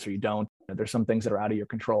selected for a race or you don't. There's some things that are out of your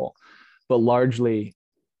control. But largely,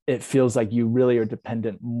 it feels like you really are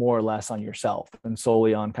dependent more or less on yourself and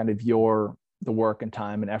solely on kind of the work and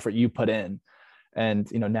time and effort you put in. And,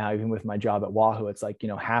 now even with my job at Wahoo, it's like,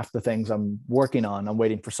 half the things I'm working on, I'm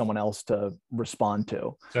waiting for someone else to respond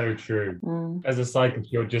to. So true. As a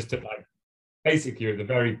cyclist, you're just at basically you're at the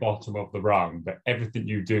very bottom of the rung, but everything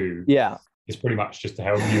you do is pretty much just to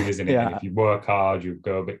help you, isn't it? And if you work hard, you'll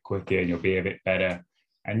go a bit quicker and you'll be a bit better.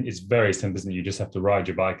 And it's very simple, isn't it? You just have to ride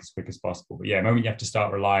your bike as quick as possible. But the moment you have to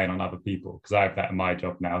start relying on other people, because I have that in my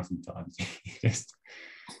job now sometimes, it's just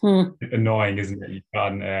annoying, isn't it? You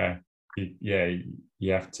can't,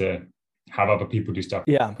 you have to have other people do stuff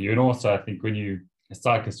for you. And also, I think when you, a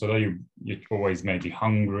cyclist, although you're always maybe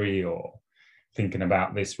hungry or thinking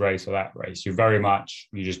about this race or that race, you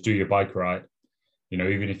just do your bike ride.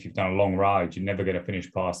 Even if you've done a long ride, you're never going to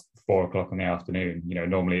finish past 4:00 in the afternoon.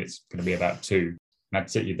 Normally it's going to be about 2.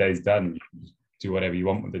 That's it, your day's done. Do whatever you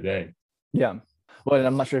want with the day. Yeah. Well,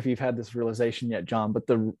 I'm not sure if you've had this realization yet, John, but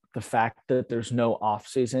the fact that there's no off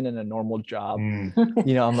season in a normal job,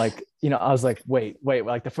 I'm like, I was like, wait,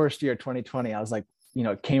 like the first year, 2020, I was like,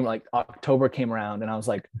 it came like October came around and I was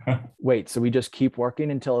like, wait, so we just keep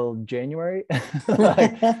working until January?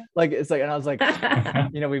 like it's like, and I was like, I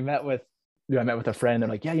met with a friend. They're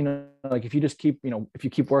like, yeah, like if you just keep, if you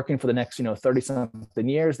keep working for the next, 30 something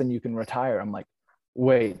years, then you can retire. I'm like,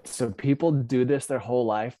 wait, so people do this their whole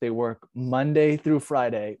life? They work Monday through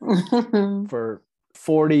Friday for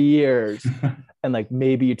 40 years. And like,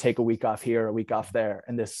 maybe you take a week off here, a week off there.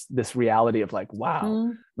 And this reality of like, wow,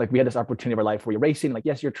 like we had this opportunity of our life where you're racing, like,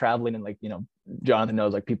 yes, you're traveling. And like, Jonathan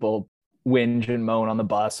knows, like people whinge and moan on the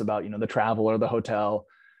bus about, the travel or the hotel.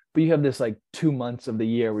 But you have this like 2 months of the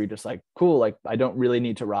year where you're just like, cool, like I don't really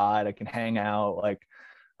need to ride. I can hang out. Like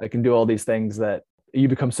I can do all these things that you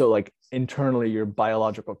become so like internally your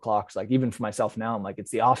biological clocks. Like even for myself now, I'm like,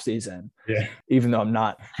 it's the off season, even though I'm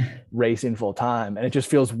not racing full time. And it just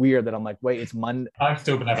feels weird that I'm like, wait, it's Monday. I've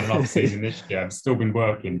still been having an off season this year. I've still been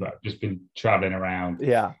working, but I've just been traveling around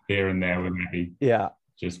here and there with maybe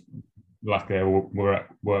just luckily we're at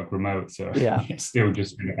work remote, so it's still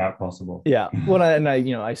just been about possible. Well,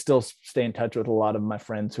 I still stay in touch with a lot of my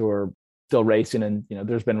friends who are still racing, and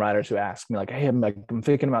there's been riders who ask me like, hey, I'm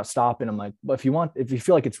thinking about stopping. I'm like, well, if you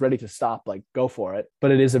feel like it's ready to stop, like go for it.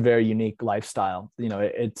 But it is a very unique lifestyle.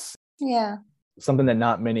 It's something that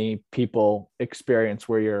not many people experience,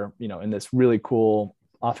 where you're in this really cool,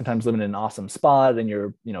 oftentimes living in an awesome spot, and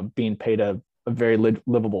you're being paid a very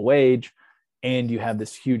livable wage, and you have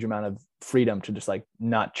this huge amount of freedom to just like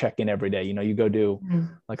not check in every day. You go do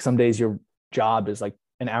like some days your job is like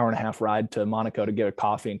an hour and a half ride to Monaco to get a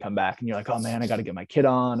coffee and come back. And you're like, oh man, I got to get my kid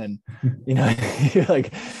on. And, you're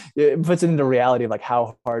like, it puts it into reality of like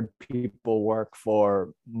how hard people work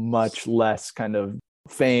for much less kind of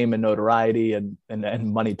fame and notoriety and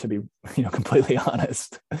money, to be, completely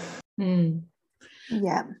honest.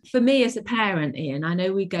 Yeah. For me as a parent, Ian, I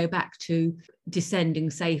know we go back to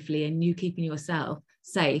descending safely and you keeping yourself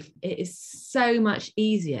safe. It is so much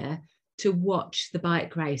easier to watch the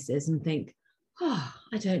bike races and think, oh,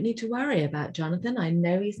 I don't need to worry about Jonathan. I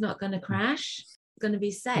know he's not going to crash. He's going to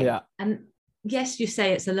be safe. Yeah. And yes, you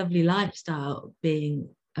say it's a lovely lifestyle being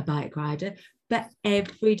a bike rider, but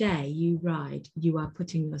every day you ride, you are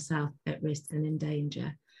putting yourself at risk and in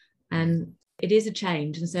danger. And it is a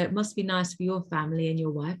change. And so it must be nice for your family and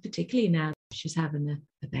your wife, particularly now that she's having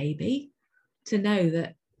a baby, to know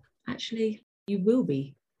that actually you will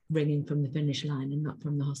be ringing from the finish line and not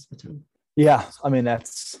from the hospital. Yeah. I mean,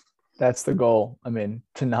 that's the goal. I mean,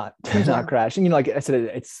 to not crash. And, like I said,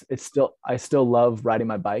 it's still, I still love riding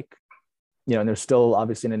my bike, and there's still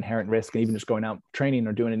obviously an inherent risk, and even just going out training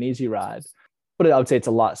or doing an easy ride, but I would say it's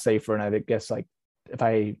a lot safer. And I guess like if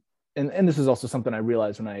and this is also something I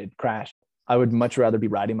realized when I had crashed, I would much rather be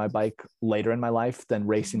riding my bike later in my life than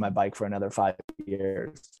racing my bike for another 5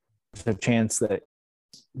 years. There's a chance that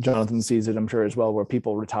Jonathan sees it, I'm sure as well, where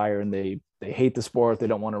people retire and they hate the sport. They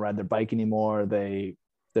don't want to ride their bike anymore.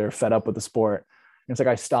 They're fed up with the sport. And it's like,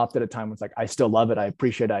 I stopped at a time when it's like, I still love it. I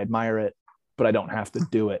appreciate it. I admire it, but I don't have to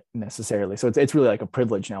do it necessarily. So it's really like a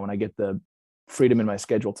privilege now when I get the freedom in my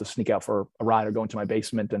schedule to sneak out for a ride or go into my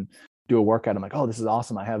basement and do a workout. I'm like, oh, this is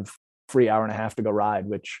awesome. I have free hour and a half to go ride,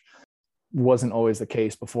 which wasn't always the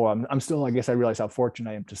case before. I'm still, I guess I realize how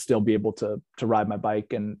fortunate I am to still be able to ride my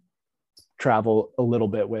bike and travel a little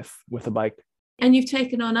bit with a bike. And you've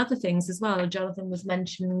taken on other things as well. Jonathan was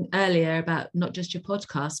mentioning earlier about not just your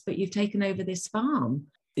podcast, but you've taken over this farm.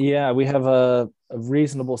 Yeah, we have a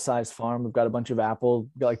reasonable sized farm. We've got a bunch of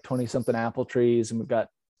we've got like 20 something apple trees, and we've got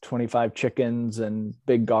 25 chickens and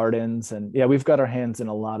big gardens. And yeah, we've got our hands in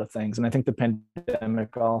a lot of things. And I think the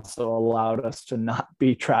pandemic also allowed us to not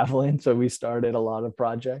be traveling. So we started a lot of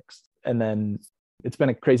projects. And then it's been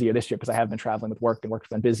a crazy year this year because I have been traveling with work, and work's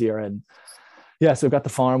been busier. And yeah, so we've got the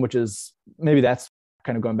farm, which is maybe that's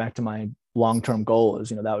kind of going back to my long-term goal is,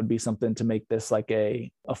 that would be something to make this like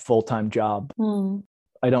a full-time job.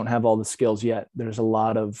 I don't have all the skills yet. There's a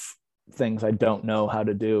lot of things I don't know how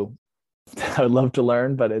to do. I would love to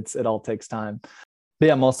learn, but it all takes time. But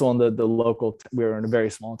yeah, I'm also on the local, we're in a very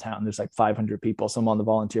small town. There's like 500 people. So I'm on the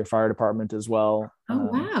volunteer fire department as well. Oh,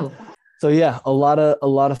 wow. So yeah, a lot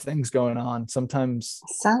of things going on. Sometimes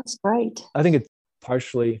sounds great. I think it's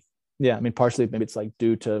partially maybe it's like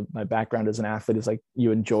due to my background as an athlete, is like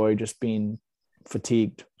you enjoy just being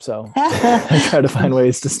fatigued. So I try to find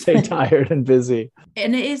ways to stay tired and busy.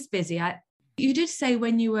 And it is busy. You did say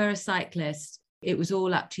when you were a cyclist, it was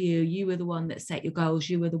all up to you. You were the one that set your goals.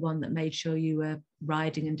 You were the one that made sure you were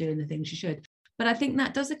riding and doing the things you should. But I think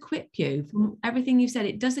that does equip you, from everything you said,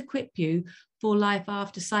 it does equip you for life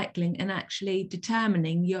after cycling and actually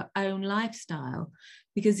determining your own lifestyle.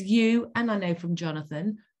 Because you, and I know from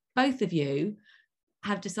Jonathan, both of you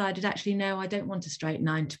have decided, actually, no, I don't want a straight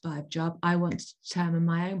 9-to-5 job. I want to determine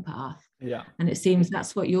my own path. Yeah. And it seems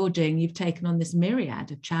that's what you're doing. You've taken on this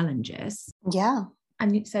myriad of challenges. Yeah.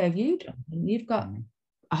 And so have you, Jonathan. You've got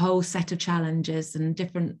a whole set of challenges and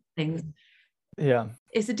different things. Yeah.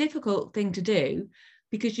 It's a difficult thing to do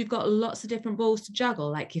because you've got lots of different balls to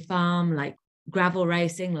juggle, like your farm, like gravel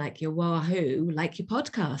racing, like your Wahoo, like your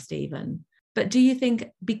podcast even. But do you think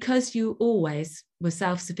because you always were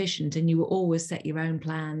self-sufficient and you always set your own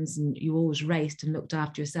plans and you always raced and looked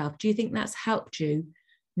after yourself, do you think that's helped you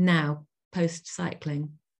now post-cycling?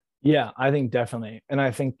 Yeah, I think definitely. And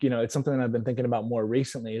I think, it's something that I've been thinking about more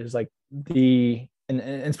recently is like and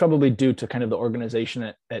it's probably due to kind of the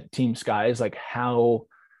organization at Team Sky is like how,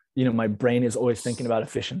 my brain is always thinking about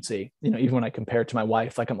efficiency. Even when I compare it to my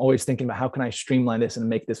wife, like I'm always thinking about how can I streamline this and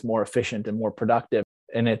make this more efficient and more productive.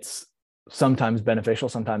 And it's sometimes beneficial,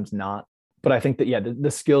 sometimes not. But I think that, yeah,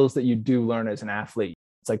 the skills that you do learn as an athlete,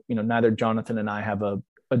 it's like, neither Jonathan and I have a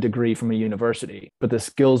degree from a university, but the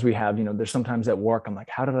skills we have, there's sometimes at work, I'm like,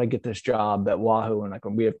 how did I get this job at Wahoo? And like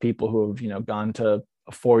when we have people who have, gone to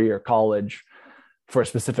a 4-year college for a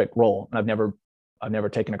specific role. And I've never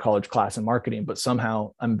taken a college class in marketing, but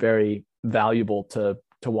somehow I'm very valuable to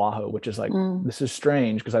Wahoo, which is like, this is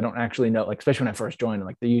strange because I don't actually know, like, especially when I first joined,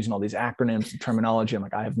 like they're using all these acronyms and terminology. I'm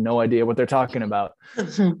like, I have no idea what they're talking about,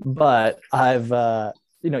 but I've,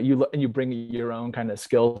 you bring your own kind of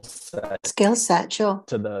skill set sure,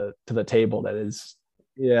 to the table that is,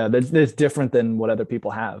 that's different than what other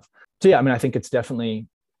people have. So yeah, I mean, I think it's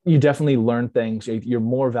you definitely learn things. You're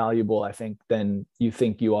more valuable, I think, than you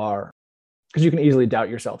think you are. Because you can easily doubt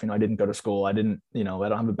yourself. I didn't go to school. I didn't, I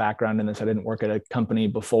don't have a background in this. I didn't work at a company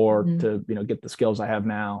before to, get the skills I have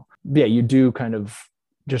now. But yeah, you do kind of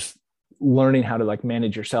just learning how to like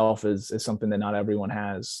manage yourself is something that not everyone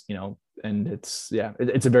has, and it's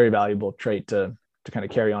a very valuable trait to kind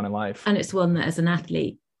of carry on in life. And it's one that as an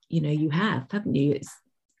athlete, you have, haven't you?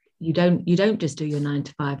 you don't just do your 9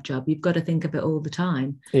 to 5 job. You've got to think of it all the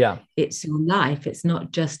time. Yeah. It's your life. It's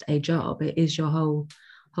not just a job. It is your whole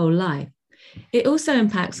life. It also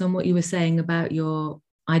impacts on what you were saying about your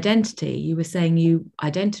identity. You were saying you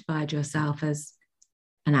identified yourself as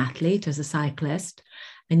an athlete, as a cyclist,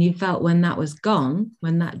 and you felt when that was gone,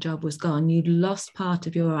 when that job was gone, you'd lost part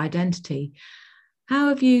of your identity. How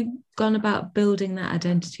have you gone about building that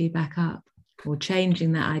identity back up or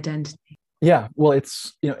changing that identity? Yeah, well,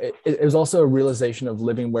 it's, it was also a realization of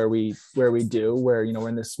living where we do, where, we're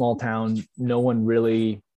in this small town, no one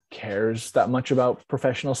really cares that much about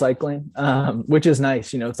professional cycling, which is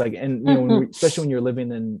nice. It's like, and especially when you're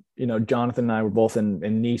living in, Jonathan and I were both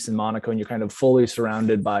in Nice and Monaco, and you're kind of fully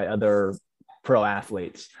surrounded by other pro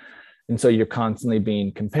athletes, and so you're constantly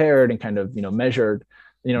being compared and kind of measured.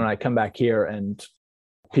 And I come back here and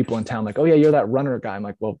people in town like, oh yeah, you're that runner guy. I'm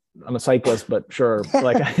like, well, I'm a cyclist, but sure,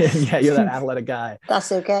 like, yeah, you're that athletic guy.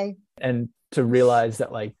 That's okay. And to realize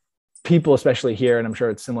that, like, people, especially here, and I'm sure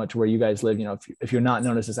it's similar to where you guys live, if you're not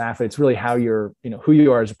known as this athlete, it's really how you're, who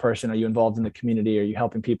you are as a person. Are you involved in the community? Are you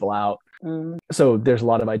helping people out? So there's a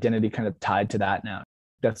lot of identity kind of tied to that now.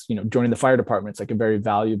 That's, joining the fire department. It's like a very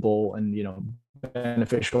valuable and,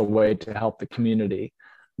 beneficial way to help the community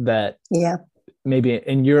that maybe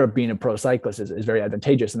in Europe being a pro cyclist is very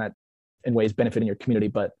advantageous, and that in ways benefiting your community.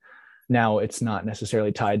 But now it's not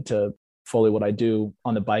necessarily tied to fully what I do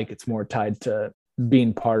on the bike. It's more tied to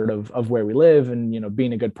being part of where we live and,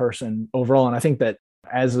 being a good person overall. And I think that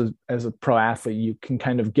as a pro athlete, you can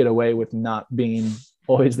kind of get away with not being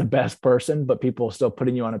always the best person, but people still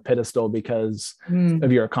putting you on a pedestal because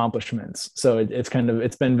of your accomplishments. So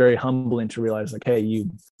it's been very humbling to realize, like, hey, you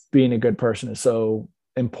being a good person is so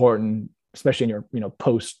important, especially in your,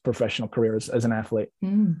 post-professional careers as an athlete.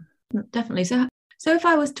 Definitely. So if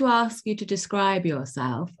I was to ask you to describe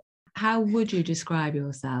yourself, how would you describe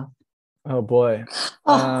yourself? Oh boy.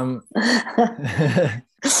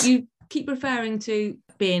 You keep referring to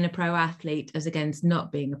being a pro athlete as against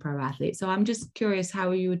not being a pro athlete. So I'm just curious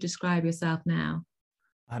how you would describe yourself now.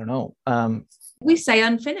 I don't know. We say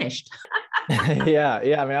unfinished. Yeah.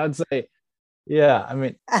 I mean, I would say, yeah.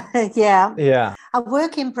 A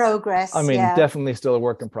work in progress. I mean, definitely still a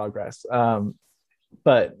work in progress.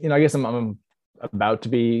 But, I guess I'm about to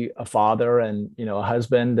be a father and, a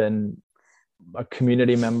husband and a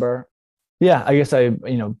community member. Yeah, I guess I,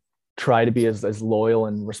 try to be as loyal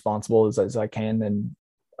and responsible as I can. And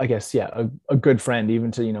I guess, a good friend,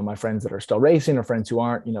 even to, my friends that are still racing or friends who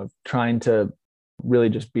aren't, trying to really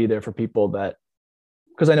just be there for people that,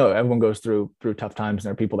 because I know everyone goes through tough times and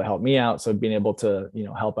there are people that help me out. So being able to,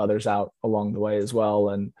 help others out along the way as well.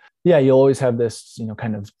 And yeah, you'll always have this,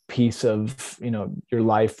 kind of piece of, your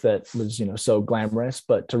life that was, so glamorous,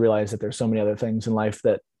 but to realize that there's so many other things in life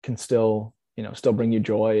that can still bring you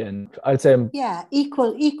joy. And I'd say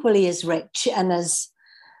equally as rich and as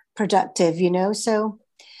productive, so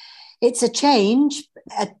it's a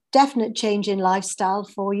definite change in lifestyle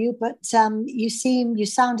for you, but you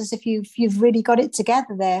sound as if you've really got it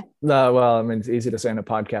together there. Well, I mean, it's easy to say in a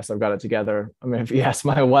podcast I've got it together. I mean, if you ask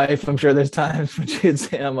my wife, I'm sure there's times when she'd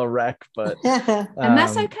say I'm a wreck, but and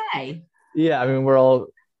that's okay. Yeah, I mean, we're all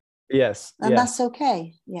yes, and that's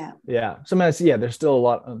okay. Yeah. Sometimes, there's still a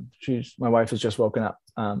lot. My wife has just woken up.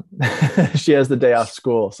 She has the day off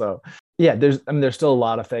school, so there's still a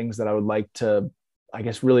lot of things that I would like to, I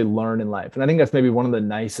guess, really learn in life. And I think that's maybe one of the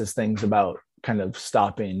nicest things about kind of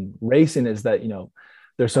stopping racing is that,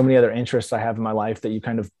 there's so many other interests I have in my life that you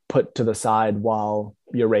kind of put to the side while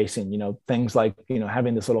you're racing, things like,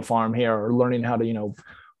 having this little farm here, or learning how to,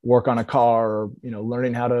 work on a car, or,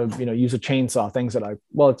 learning how to, use a chainsaw, things that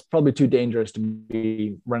it's probably too dangerous to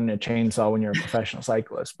be running a chainsaw when you're a professional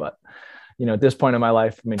cyclist. But, at this point in my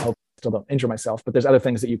life, I mean, hopefully I still don't injure myself, but there's other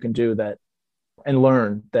things that you can do and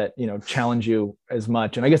learn that, challenge you as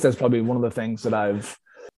much. And I guess that's probably one of the things that I've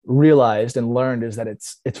realized and learned is that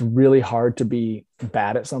it's really hard to be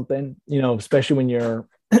bad at something, especially when you're,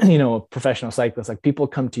 a professional cyclist. Like, people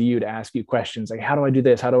come to you to ask you questions like, how do I do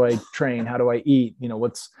this? How do I train? How do I eat?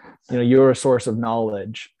 What's, you're a source of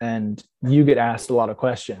knowledge, and you get asked a lot of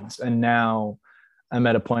questions. And now I'm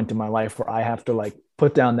at a point in my life where I have to, like,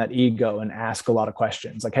 put down that ego and ask a lot of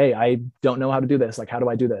questions. Like, hey, I don't know how to do this. Like, how do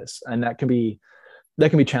I do this? And that can be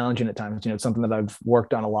challenging at times. It's something that I've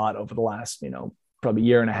worked on a lot over the last, probably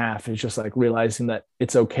year and a half, is just like realizing that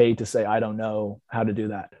it's okay to say, I don't know how to do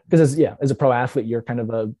that. Because as a pro athlete,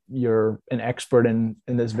 you're an expert in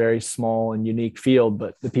this very small and unique field,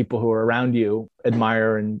 but the people who are around you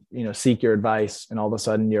admire and, seek your advice. And all of a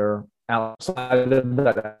sudden you're outside of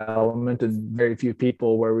that element, and very few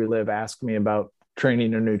people where we live ask me about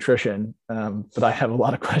training or nutrition. But I have a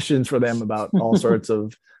lot of questions for them about all sorts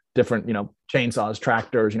of different, chainsaws,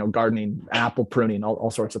 tractors, gardening, apple pruning,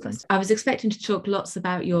 all sorts of things. I was expecting to talk lots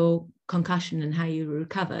about your concussion and how you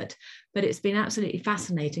recovered, but it's been absolutely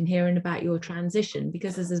fascinating hearing about your transition,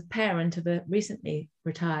 because as a parent of a recently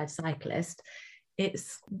retired cyclist,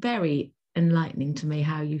 it's very enlightening to me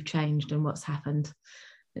how you've changed and what's happened.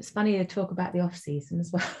 It's funny to talk about the off season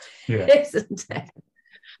as well, isn't it?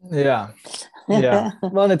 Yeah.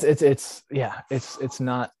 Well, it's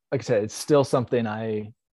not, like I said, it's still something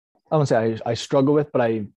I wouldn't say I struggle with, but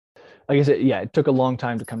like I said, it took a long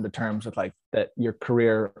time to come to terms with like that your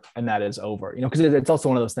career and that is over, because it's also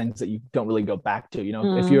one of those things that you don't really go back to,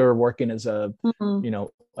 if you're working as a,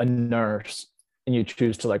 a nurse and you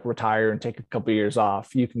choose to like retire and take a couple of years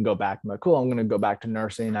off, you can go back and be like, cool, I'm going to go back to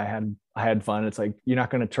nursing. I had fun. It's like, you're not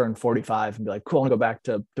going to turn 45 and be like, cool, I'm going to go back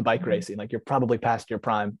to bike racing. Like, you're probably past your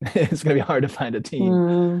prime. It's going to be hard to find a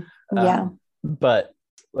team. But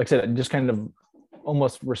like I said, just kind of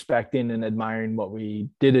almost respecting and admiring what we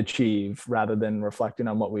did achieve rather than reflecting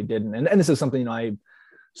on what we didn't. And this is something, I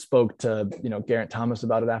spoke to, Geraint Thomas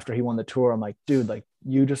about it after he won the Tour. I'm like, dude, like,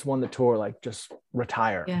 you just won the Tour, like, just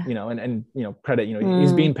retire, and credit,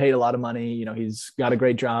 he's being paid a lot of money, he's got a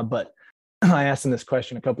great job. But I asked him this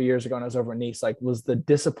question a couple of years ago when I was over in Nice, like, was the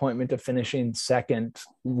disappointment of finishing second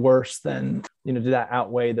worse than, did that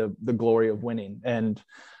outweigh the glory of winning? And,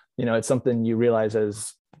 it's something you realize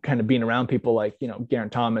as kind of being around people like,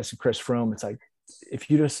 Geraint Thomas and Chris Froome. It's like, if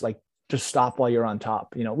you just stop while you're on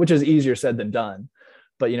top, which is easier said than done.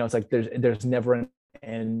 But, it's like, there's never an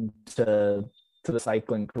end to the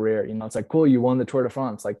cycling career. It's like, cool, you won the Tour de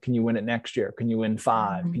France. Like, can you win it next year? Can you win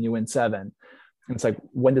 5? Can you win 7? And it's like,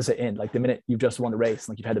 when does it end? Like, the minute you've just won the race,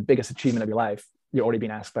 like, you've had the biggest achievement of your life, you're already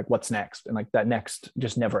being asked, like, what's next? And like, that next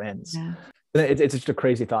just never ends. Yeah. It's just a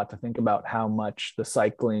crazy thought to think about how much the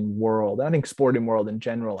cycling world, I think sporting world in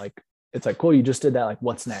general, like, it's like, cool, you just did that. Like,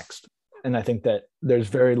 what's next? And I think that there's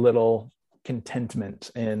very little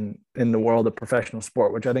contentment in the world of professional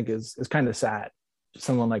sport, which I think is kind of sad.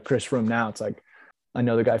 Someone like Chris Froome now, it's like, I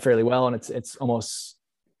know the guy fairly well, and it's almost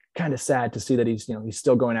kind of sad to see that he's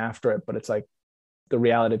still going after it. But it's like, the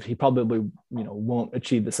reality of he probably won't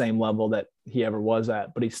achieve the same level that he ever was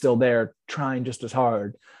at, but he's still there trying just as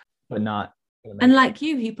hard, but not. And like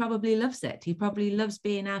you, he probably loves it. He probably loves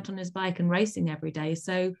being out on his bike and racing every day.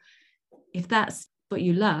 So if that's what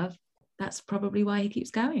you love, that's probably why he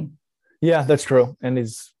keeps going. Yeah, that's true. And he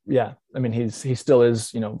still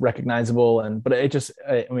is, recognizable. But it just,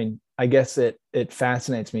 I guess it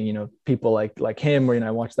fascinates me, people like him, or,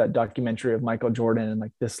 I watched that documentary of Michael Jordan, and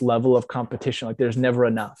like this level of competition, like, there's never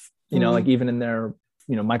enough, like, even in their,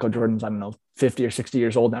 Michael Jordan's, 50 or 60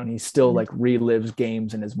 years old now, and he still like relives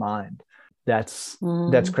games in his mind. That's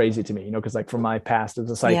crazy to me, because like, from my past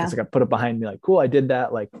as a cyclist, like, I put it behind me, like, cool, I did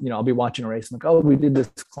that. Like, I'll be watching a race and like, oh, we did this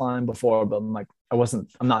climb before, but I'm like,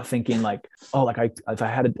 I'm not thinking like, oh, like, if I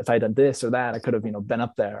had done this or that, I could have, been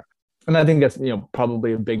up there. And I think that's,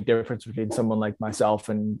 probably a big difference between someone like myself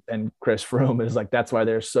and Chris Froome, is like, that's why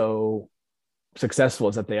they're so successful,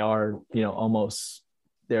 is that they are, almost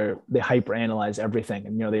they hyper analyze everything.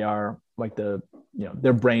 And, they are like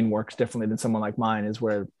their brain works differently than someone like mine, is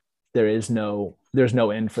where there's no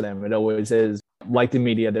end for them. It always is like the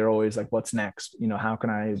media. They're always like, what's next? How can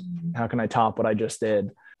I top what I just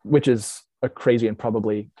did? Which is a crazy and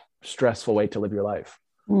probably stressful way to live your life.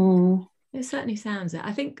 It certainly sounds it.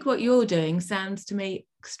 I think what you're doing sounds to me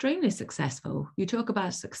extremely successful. You talk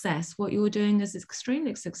about success. What you're doing is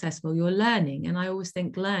extremely successful. You're learning. And I always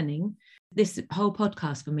think learning, this whole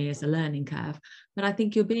podcast for me is a learning curve. But I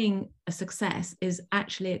think you're being a success is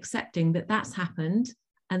actually accepting that that's happened.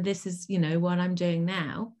 And this is, what I'm doing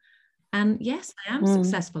now. And yes, I am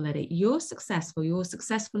successful at it. You're successful. You're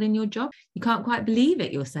successful in your job. You can't quite believe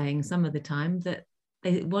it. You're saying some of the time that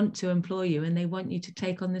they want to employ you and they want you to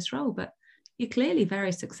take on this role, but you're clearly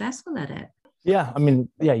very successful at it. Yeah.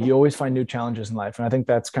 You always find new challenges in life. And I think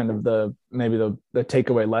that's kind of maybe the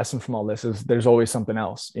takeaway lesson from all this is there's always something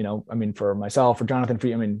else, for myself, for Jonathan, for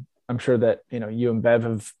you, I'm sure that, you and Bev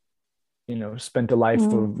have, spent a life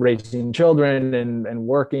of raising children and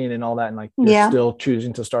working and all that. And like, you're still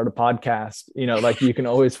choosing to start a podcast, like you can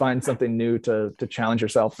always find something new to challenge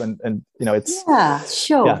yourself. And it's,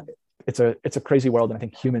 it's a crazy world. And I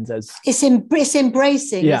think humans it's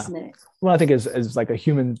embracing, isn't it? Well, I think as like a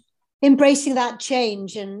human, embracing that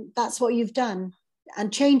change. And that's what you've done.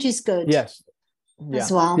 And change is good. Yes.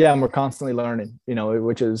 As well. Yeah. And we're constantly learning,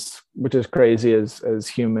 which is crazy as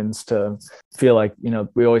humans to feel like,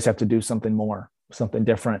 we always have to do something more, something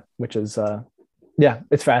different, which is,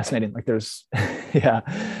 it's fascinating. Like there's,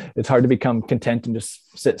 it's hard to become content and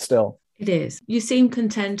just sit still. It is. You seem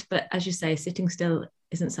content, but as you say, sitting still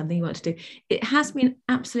isn't something you want to do. It has been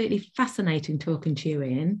absolutely fascinating talking to you,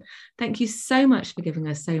 Ian. Thank you so much for giving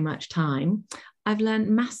us so much time. I've learned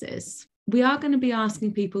masses. We are going to be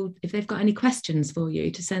asking people if they've got any questions for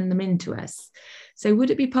you to send them in to us. So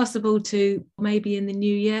would it be possible to maybe in the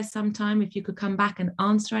new year sometime, if you could come back and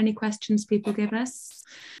answer any questions people give us?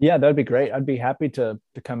 Yeah, that'd be great. I'd be happy to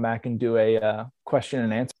come back and do a question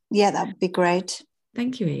and answer. Yeah, that would be great.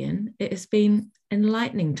 Thank you, Ian. It has been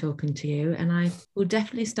enlightening talking to you, and I will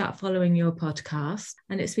definitely start following your podcast.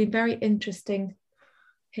 And it's been very interesting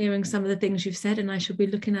hearing some of the things you've said, and I shall be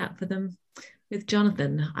looking out for them with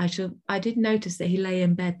Jonathan. I did notice that he lay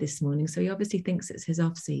in bed this morning, so he obviously thinks it's his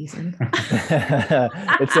off season.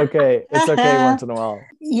 It's okay. It's okay once in a while.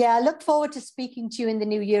 Yeah, I look forward to speaking to you in the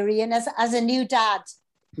new year, Ian, as a new dad.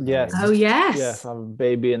 Yes. Oh, yes. Yes, I have a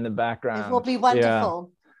baby in the background. It will be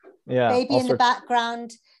wonderful. Yeah. Baby in the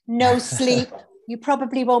background, no sleep. You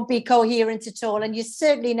probably won't be coherent at all, and you're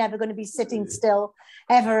certainly never going to be sitting still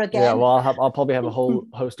ever again. Yeah, well, I'll probably have a whole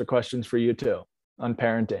host of questions for you too on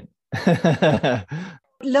parenting.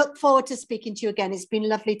 Look forward to speaking to you again. It's been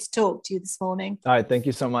lovely to talk to you this morning. All right, thank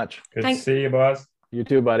you so much. Good to see you, Buzz. You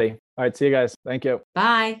too, buddy. All right, see you guys. Thank you.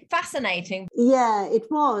 Bye. Fascinating. Yeah, it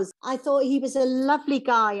was. I thought he was a lovely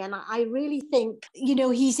guy. And I really think,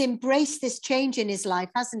 he's embraced this change in his life,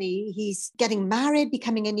 hasn't he? He's getting married,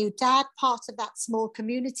 becoming a new dad, part of that small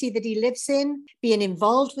community that he lives in, being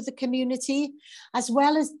involved with the community, as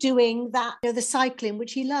well as doing that, the cycling,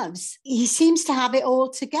 which he loves. He seems to have it all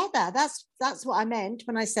together. That's what I meant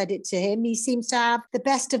when I said it to him. He seems to have the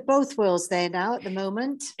best of both worlds there now at the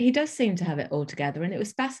moment. He does seem to have it all together. And it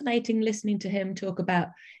was fascinating listening to him talk about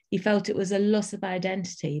he felt it was a loss of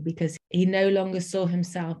identity because he no longer saw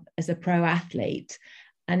himself as a pro athlete.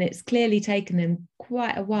 And it's clearly taken him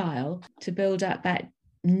quite a while to build up that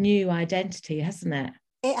new identity, hasn't it?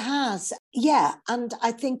 It has, yeah. And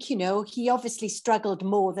I think, he obviously struggled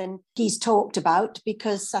more than he's talked about,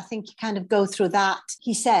 because I think you kind of go through that.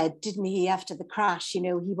 He said, didn't he, after the crash, he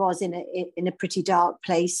was in a pretty dark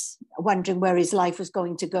place, wondering where his life was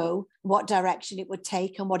going to go, what direction it would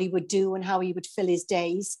take and what he would do and how he would fill his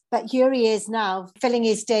days. But here he is now filling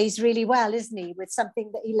his days really well, isn't he, with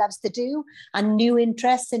something that he loves to do and new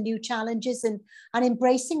interests and new challenges and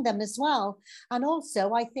embracing them as well. And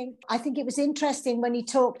also, I think it was interesting when he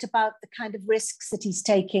talked about the kind of risks that he's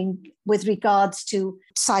taking with regards to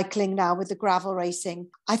cycling now with the gravel racing.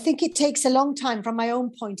 I think it takes a long time from my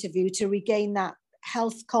own point of view to regain that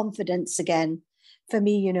health confidence again. For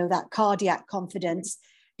me, that cardiac confidence,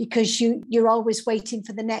 because you're always waiting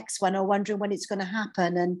for the next one or wondering when it's going to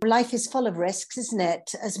happen. And life is full of risks, isn't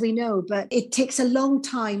it? As we know, but it takes a long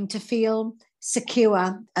time to feel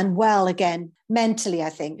secure and well again, mentally, I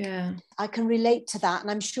think. Yeah. I can relate to that, and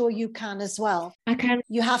I'm sure you can as well. I can.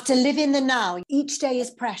 You have to live in the now. Each day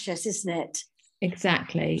is precious, isn't it?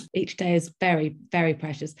 Exactly. Each day is very, very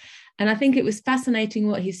precious. And I think it was fascinating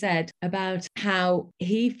what he said about how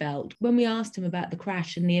he felt when we asked him about the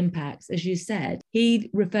crash and the impacts. As you said, he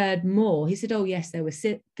referred more. He said, oh, yes, there were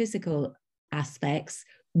physical aspects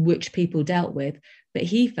which people dealt with, but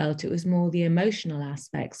he felt it was more the emotional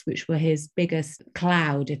aspects which were his biggest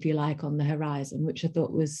cloud, if you like, on the horizon, which I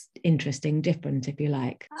thought was interesting, different, if you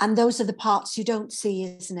like. And those are the parts you don't see,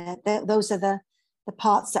 isn't it? Those are the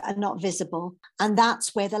parts that are not visible. And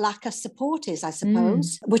that's where the lack of support is, I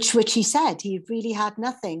suppose, which he said he really had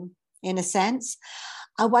nothing, in a sense.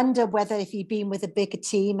 I wonder whether if he'd been with a bigger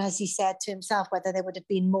team, as he said to himself, whether there would have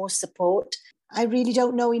been more support. I really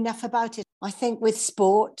don't know enough about it. I think with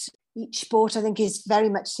sport, each sport, I think, is very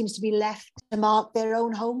much seems to be left to mark their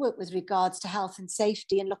own homework with regards to health and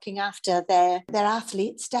safety and looking after their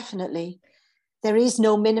athletes, definitely. There is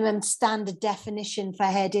no minimum standard definition for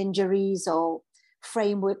head injuries or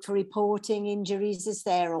framework for reporting injuries, is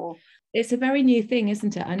there? Or it's a very new thing,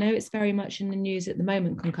 isn't it? I know it's very much in the news at the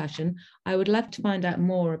moment, concussion. I would love to find out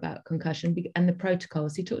more about concussion and the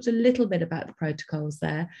protocols. He talked a little bit about the protocols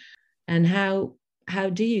there and how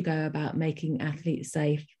do you go about making athletes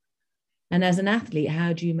safe? And as an athlete,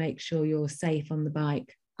 how do you make sure you're safe on the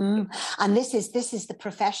bike? And this is the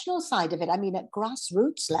professional side of it. I mean, at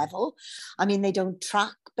grassroots level, I mean, they don't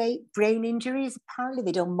track brain injuries. Apparently,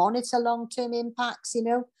 they don't monitor long-term impacts.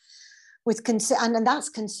 With concern, and that's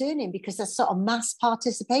concerning because there's sort of mass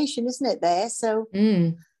participation, isn't it? There, so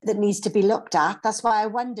that needs to be looked at. That's why I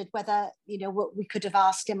wondered whether what we could have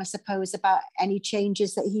asked him, I suppose, about any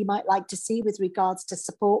changes that he might like to see with regards to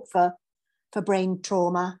support for brain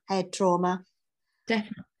trauma, head trauma.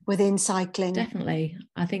 Definitely. Within cycling. Definitely.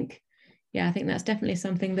 I think that's definitely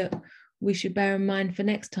something that we should bear in mind for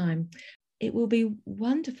next time. It will be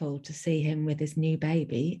wonderful to see him with his new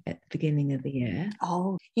baby at the beginning of the year.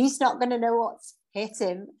 Oh, he's not going to know what's hit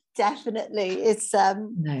him. Definitely. It's No.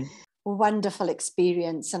 a wonderful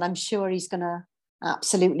experience, and I'm sure he's going to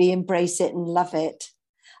absolutely embrace it and love it.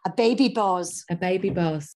 A baby boss. A baby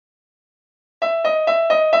boss.